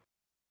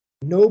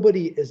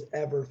 Nobody is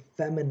ever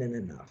feminine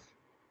enough.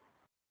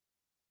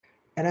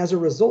 And as a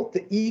result,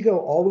 the ego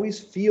always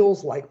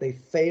feels like they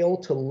fail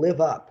to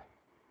live up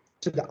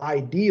to the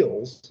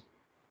ideals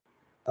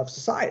of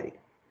society.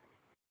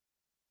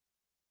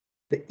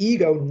 The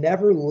ego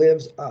never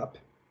lives up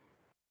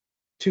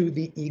to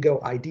the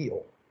ego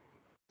ideal.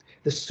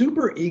 The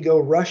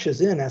superego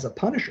rushes in as a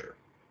punisher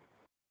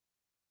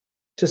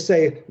to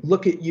say,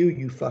 look at you,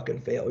 you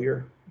fucking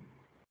failure.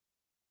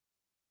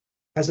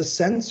 As a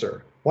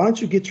censor, why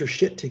don't you get your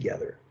shit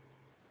together?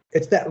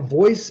 It's that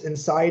voice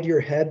inside your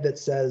head that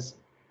says,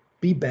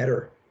 be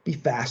better, be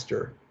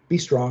faster, be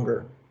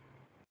stronger.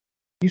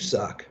 You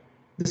suck.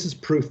 This is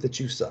proof that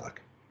you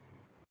suck.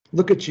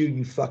 Look at you,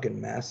 you fucking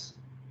mess.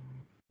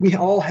 We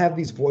all have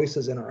these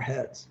voices in our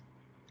heads.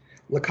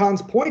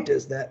 Lacan's point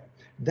is that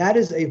that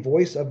is a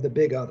voice of the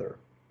big other,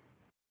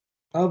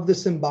 of the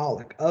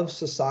symbolic, of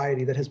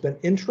society that has been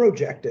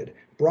introjected,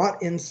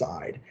 brought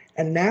inside,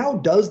 and now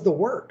does the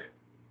work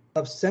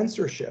of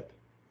censorship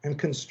and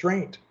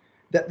constraint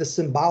that the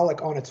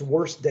symbolic on its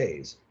worst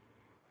days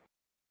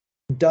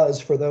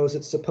does for those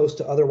it's supposed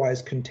to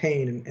otherwise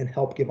contain and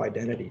help give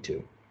identity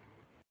to.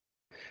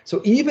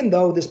 So even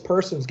though this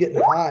person's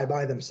getting high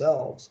by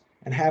themselves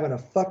and having a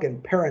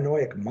fucking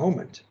paranoid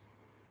moment,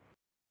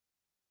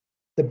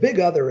 the big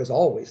other is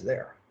always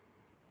there.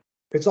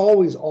 It's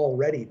always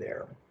already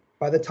there.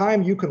 By the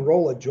time you can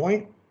roll a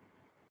joint,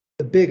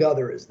 the big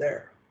other is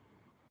there.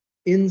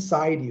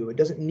 Inside you, it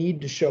doesn't need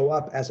to show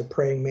up as a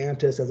praying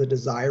mantis, as a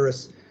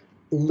desirous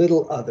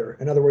little other.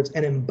 In other words,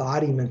 an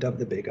embodiment of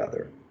the big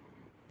other.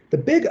 The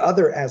big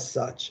other as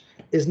such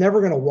is never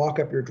going to walk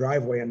up your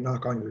driveway and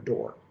knock on your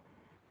door.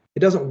 It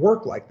doesn't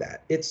work like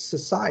that. It's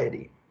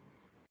society.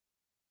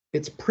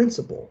 It's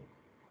principle.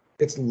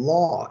 It's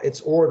law.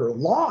 It's order.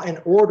 Law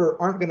and order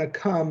aren't going to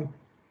come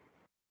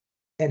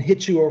and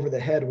hit you over the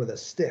head with a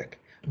stick,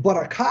 but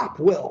a cop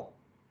will.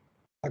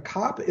 A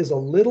cop is a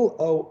little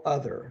o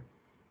other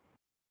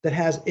that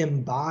has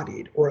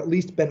embodied, or at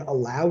least been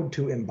allowed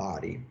to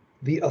embody,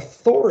 the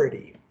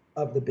authority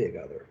of the big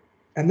other.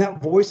 And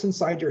that voice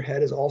inside your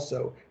head is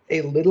also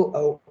a little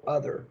o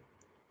other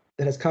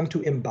that has come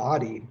to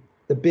embody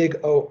the big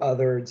O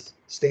other's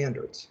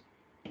standards.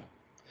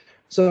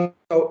 So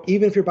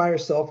even if you're by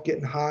yourself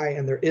getting high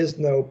and there is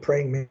no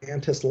praying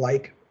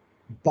mantis-like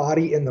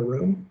body in the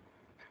room,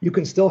 you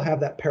can still have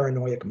that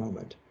paranoid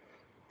moment.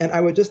 And I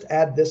would just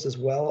add this as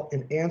well,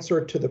 in answer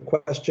to the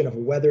question of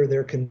whether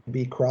there can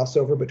be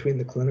crossover between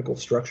the clinical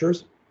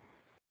structures.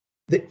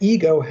 The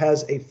ego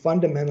has a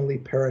fundamentally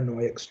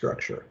paranoid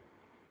structure.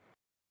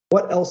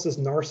 What else is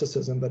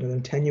narcissism but an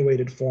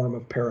attenuated form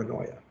of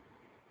paranoia?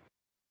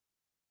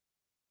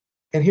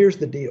 And here's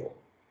the deal.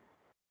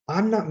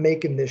 I'm not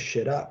making this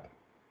shit up.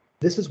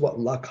 This is what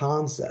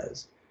Lacan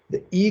says.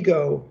 The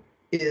ego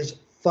is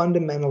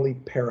fundamentally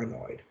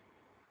paranoid.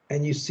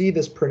 And you see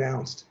this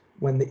pronounced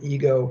when the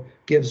ego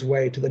gives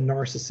way to the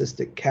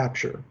narcissistic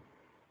capture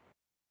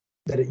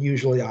that it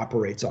usually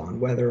operates on,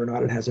 whether or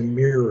not it has a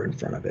mirror in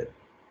front of it.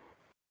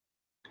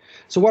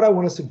 So what I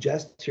want to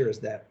suggest here is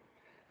that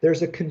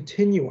there's a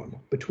continuum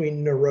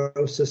between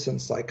neurosis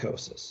and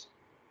psychosis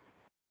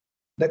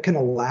that can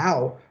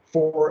allow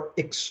for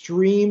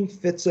extreme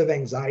fits of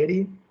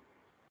anxiety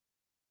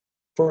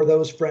for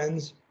those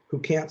friends who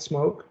can't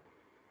smoke,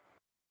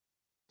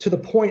 to the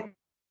point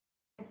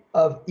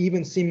of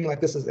even seeming like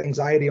this is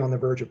anxiety on the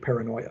verge of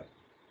paranoia.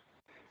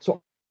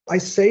 So I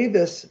say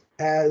this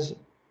as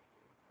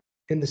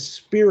in the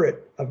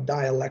spirit of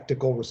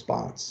dialectical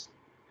response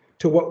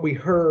to what we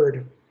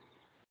heard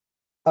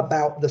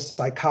about the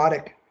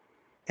psychotic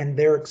and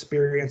their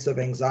experience of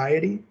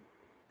anxiety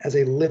as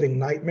a living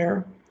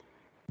nightmare.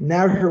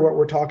 Now here what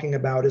we're talking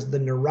about is the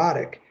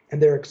neurotic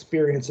and their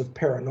experience of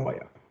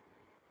paranoia.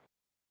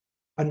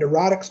 A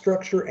neurotic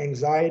structure,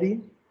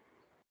 anxiety,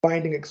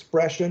 finding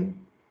expression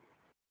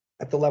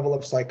at the level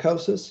of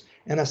psychosis,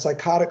 and a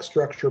psychotic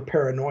structure,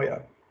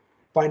 paranoia,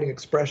 finding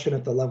expression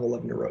at the level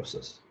of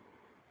neurosis.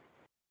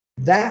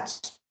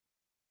 That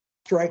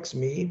strikes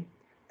me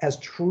as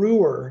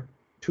truer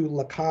to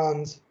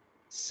Lacan's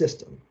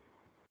system.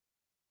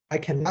 I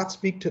cannot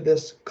speak to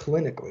this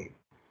clinically.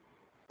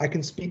 I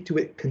can speak to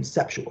it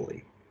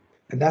conceptually.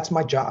 And that's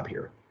my job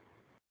here,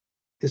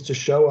 is to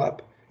show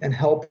up and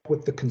help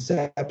with the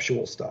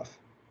conceptual stuff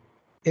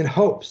in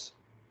hopes,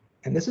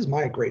 and this is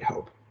my great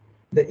hope,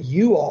 that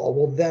you all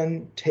will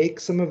then take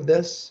some of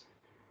this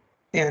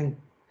and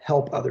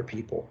help other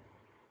people.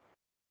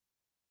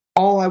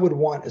 All I would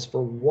want is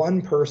for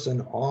one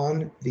person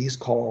on these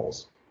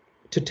calls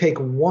to take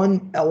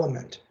one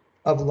element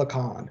of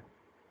Lacan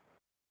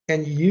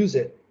and use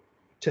it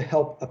to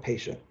help a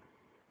patient,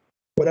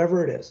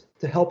 whatever it is,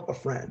 to help a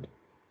friend.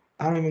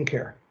 I don't even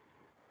care.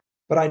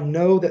 But I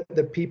know that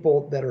the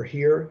people that are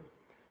here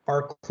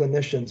are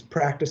clinicians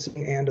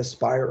practicing and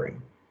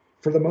aspiring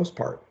for the most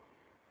part.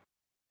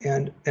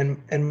 And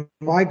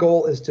my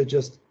goal is to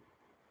just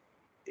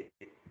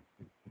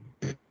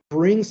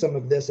bring some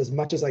of this as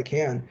much as I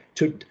can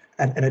to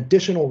an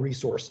additional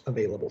resource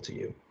available to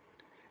you.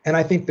 And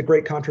I think the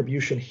great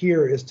contribution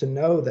here is to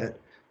know that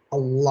a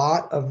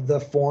lot of the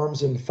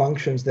forms and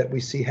functions that we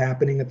see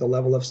happening at the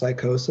level of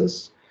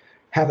psychosis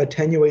have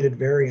attenuated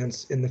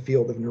variants in the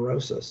field of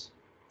neurosis.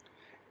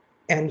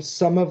 And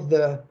some of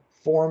the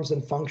forms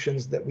and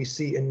functions that we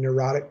see in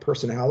neurotic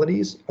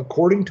personalities,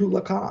 according to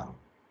Lacan,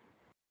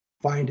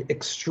 find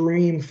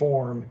extreme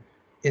form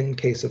in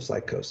case of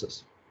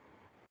psychosis.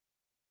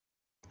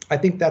 I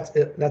think that's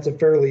a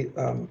fairly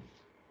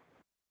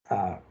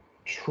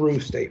true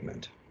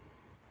statement.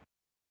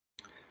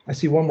 I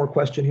see one more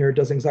question here.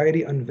 Does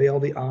anxiety unveil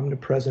the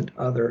omnipresent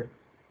other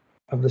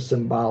of the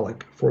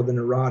symbolic for the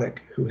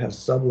neurotic who has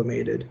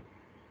sublimated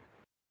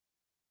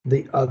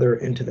the other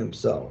into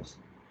themselves?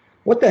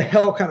 What the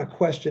hell kind of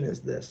question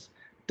is this?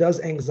 Does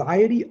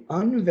anxiety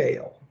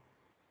unveil?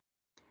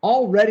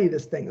 Already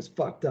this thing is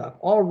fucked up.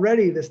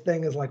 Already this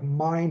thing is like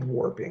mind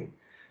warping.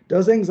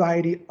 Does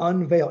anxiety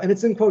unveil? And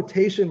it's in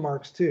quotation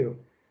marks too.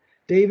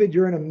 David,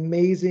 you're an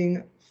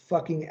amazing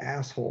fucking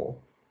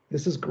asshole.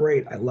 This is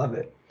great. I love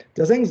it.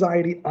 Does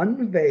anxiety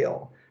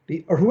unveil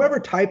or whoever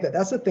typed that?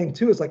 That's the thing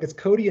too. Is like it's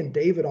Cody and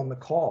David on the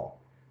call.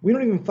 We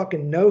don't even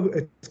fucking know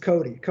it's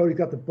Cody. Cody's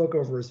got the book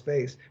over his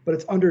face, but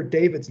it's under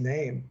David's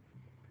name.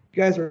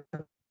 You guys are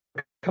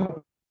a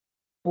couple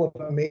of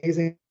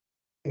amazing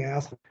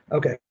assholes.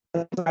 Okay.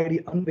 Does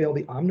anxiety unveil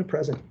the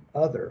omnipresent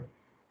other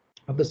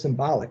of the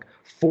symbolic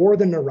for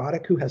the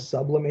neurotic who has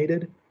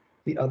sublimated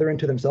the other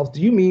into themselves?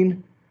 Do you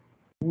mean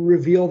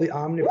reveal the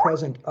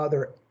omnipresent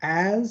other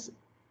as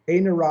a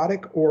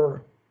neurotic,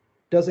 or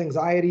does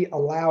anxiety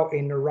allow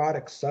a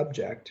neurotic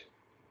subject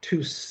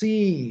to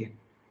see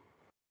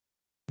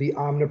the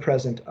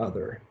omnipresent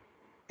other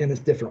in a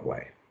different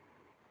way?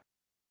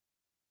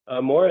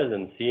 More as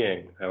in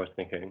seeing, I was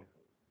thinking.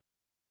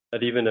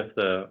 That even if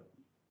the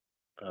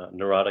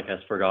neurotic has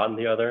forgotten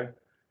the other,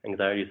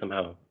 anxiety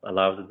somehow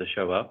allows it to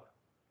show up.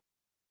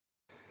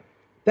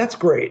 That's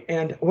great.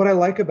 And what I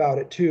like about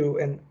it too,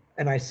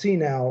 and I see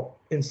now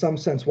in some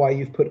sense why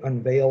you've put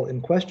unveil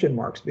in question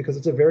marks, because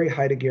it's a very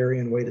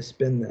Heideggerian way to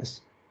spin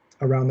this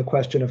around the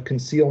question of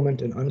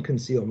concealment and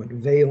unconcealment,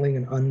 veiling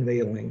and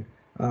unveiling,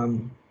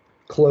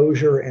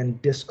 closure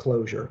and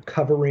disclosure,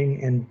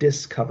 covering and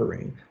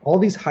discovering, all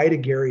these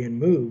Heideggerian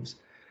moves,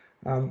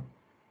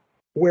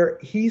 where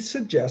he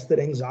suggests that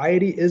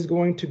anxiety is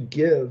going to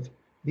give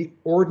the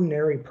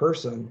ordinary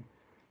person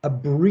a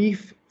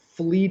brief,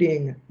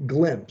 fleeting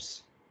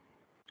glimpse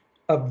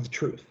of the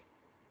truth,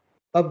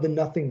 of the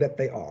nothing that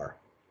they are,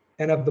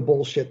 and of the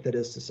bullshit that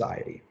is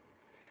society.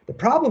 The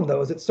problem,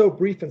 though, is it's so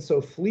brief and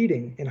so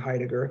fleeting in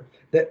Heidegger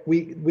that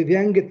we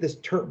then get this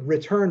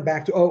return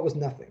back to, oh, it was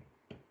nothing.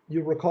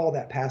 You recall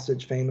that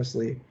passage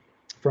famously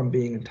from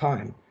Being in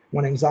Time.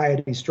 When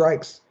anxiety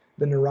strikes,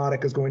 the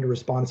neurotic is going to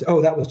respond and say,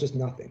 oh, that was just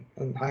nothing.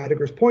 And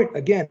Heidegger's point,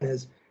 again,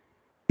 is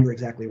you're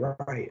exactly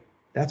right.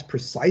 That's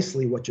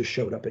precisely what just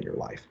showed up in your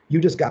life. You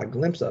just got a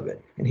glimpse of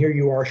it, and here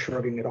you are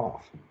shrugging it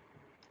off.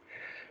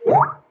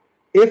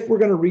 If we're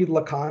going to read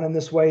Lacan in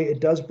this way,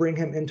 it does bring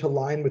him into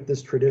line with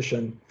this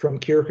tradition from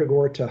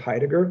Kierkegaard to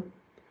Heidegger,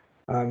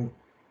 a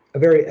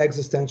very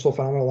existential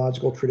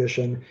phenomenological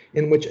tradition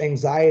in which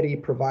anxiety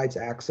provides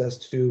access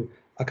to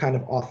a kind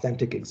of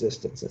authentic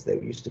existence, as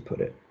they used to put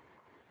it,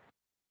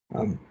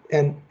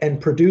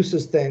 and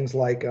produces things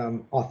like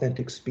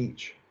authentic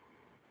speech.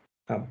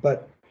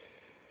 But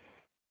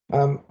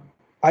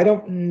I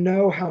don't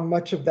know how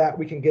much of that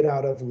we can get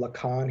out of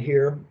Lacan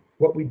here.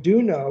 What we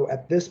do know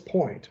at this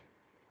point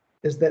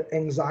is that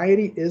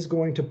anxiety is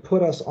going to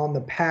put us on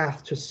the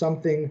path to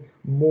something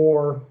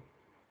more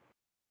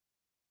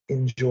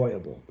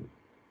enjoyable,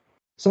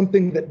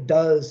 something that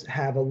does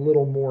have a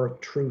little more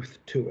truth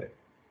to it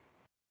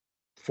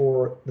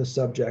for the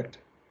subject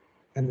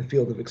and the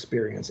field of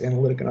experience,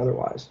 analytic and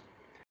otherwise.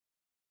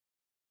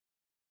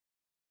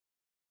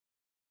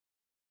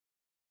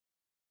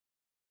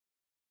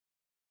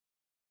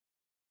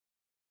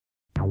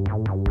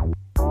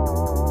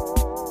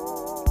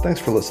 Thanks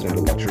for listening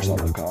to Lectures on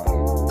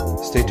Lacan.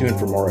 Stay tuned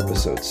for more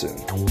episodes soon.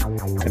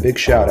 A big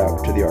shout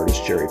out to the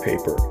artist Jerry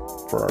Paper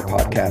for our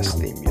podcast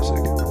theme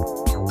music.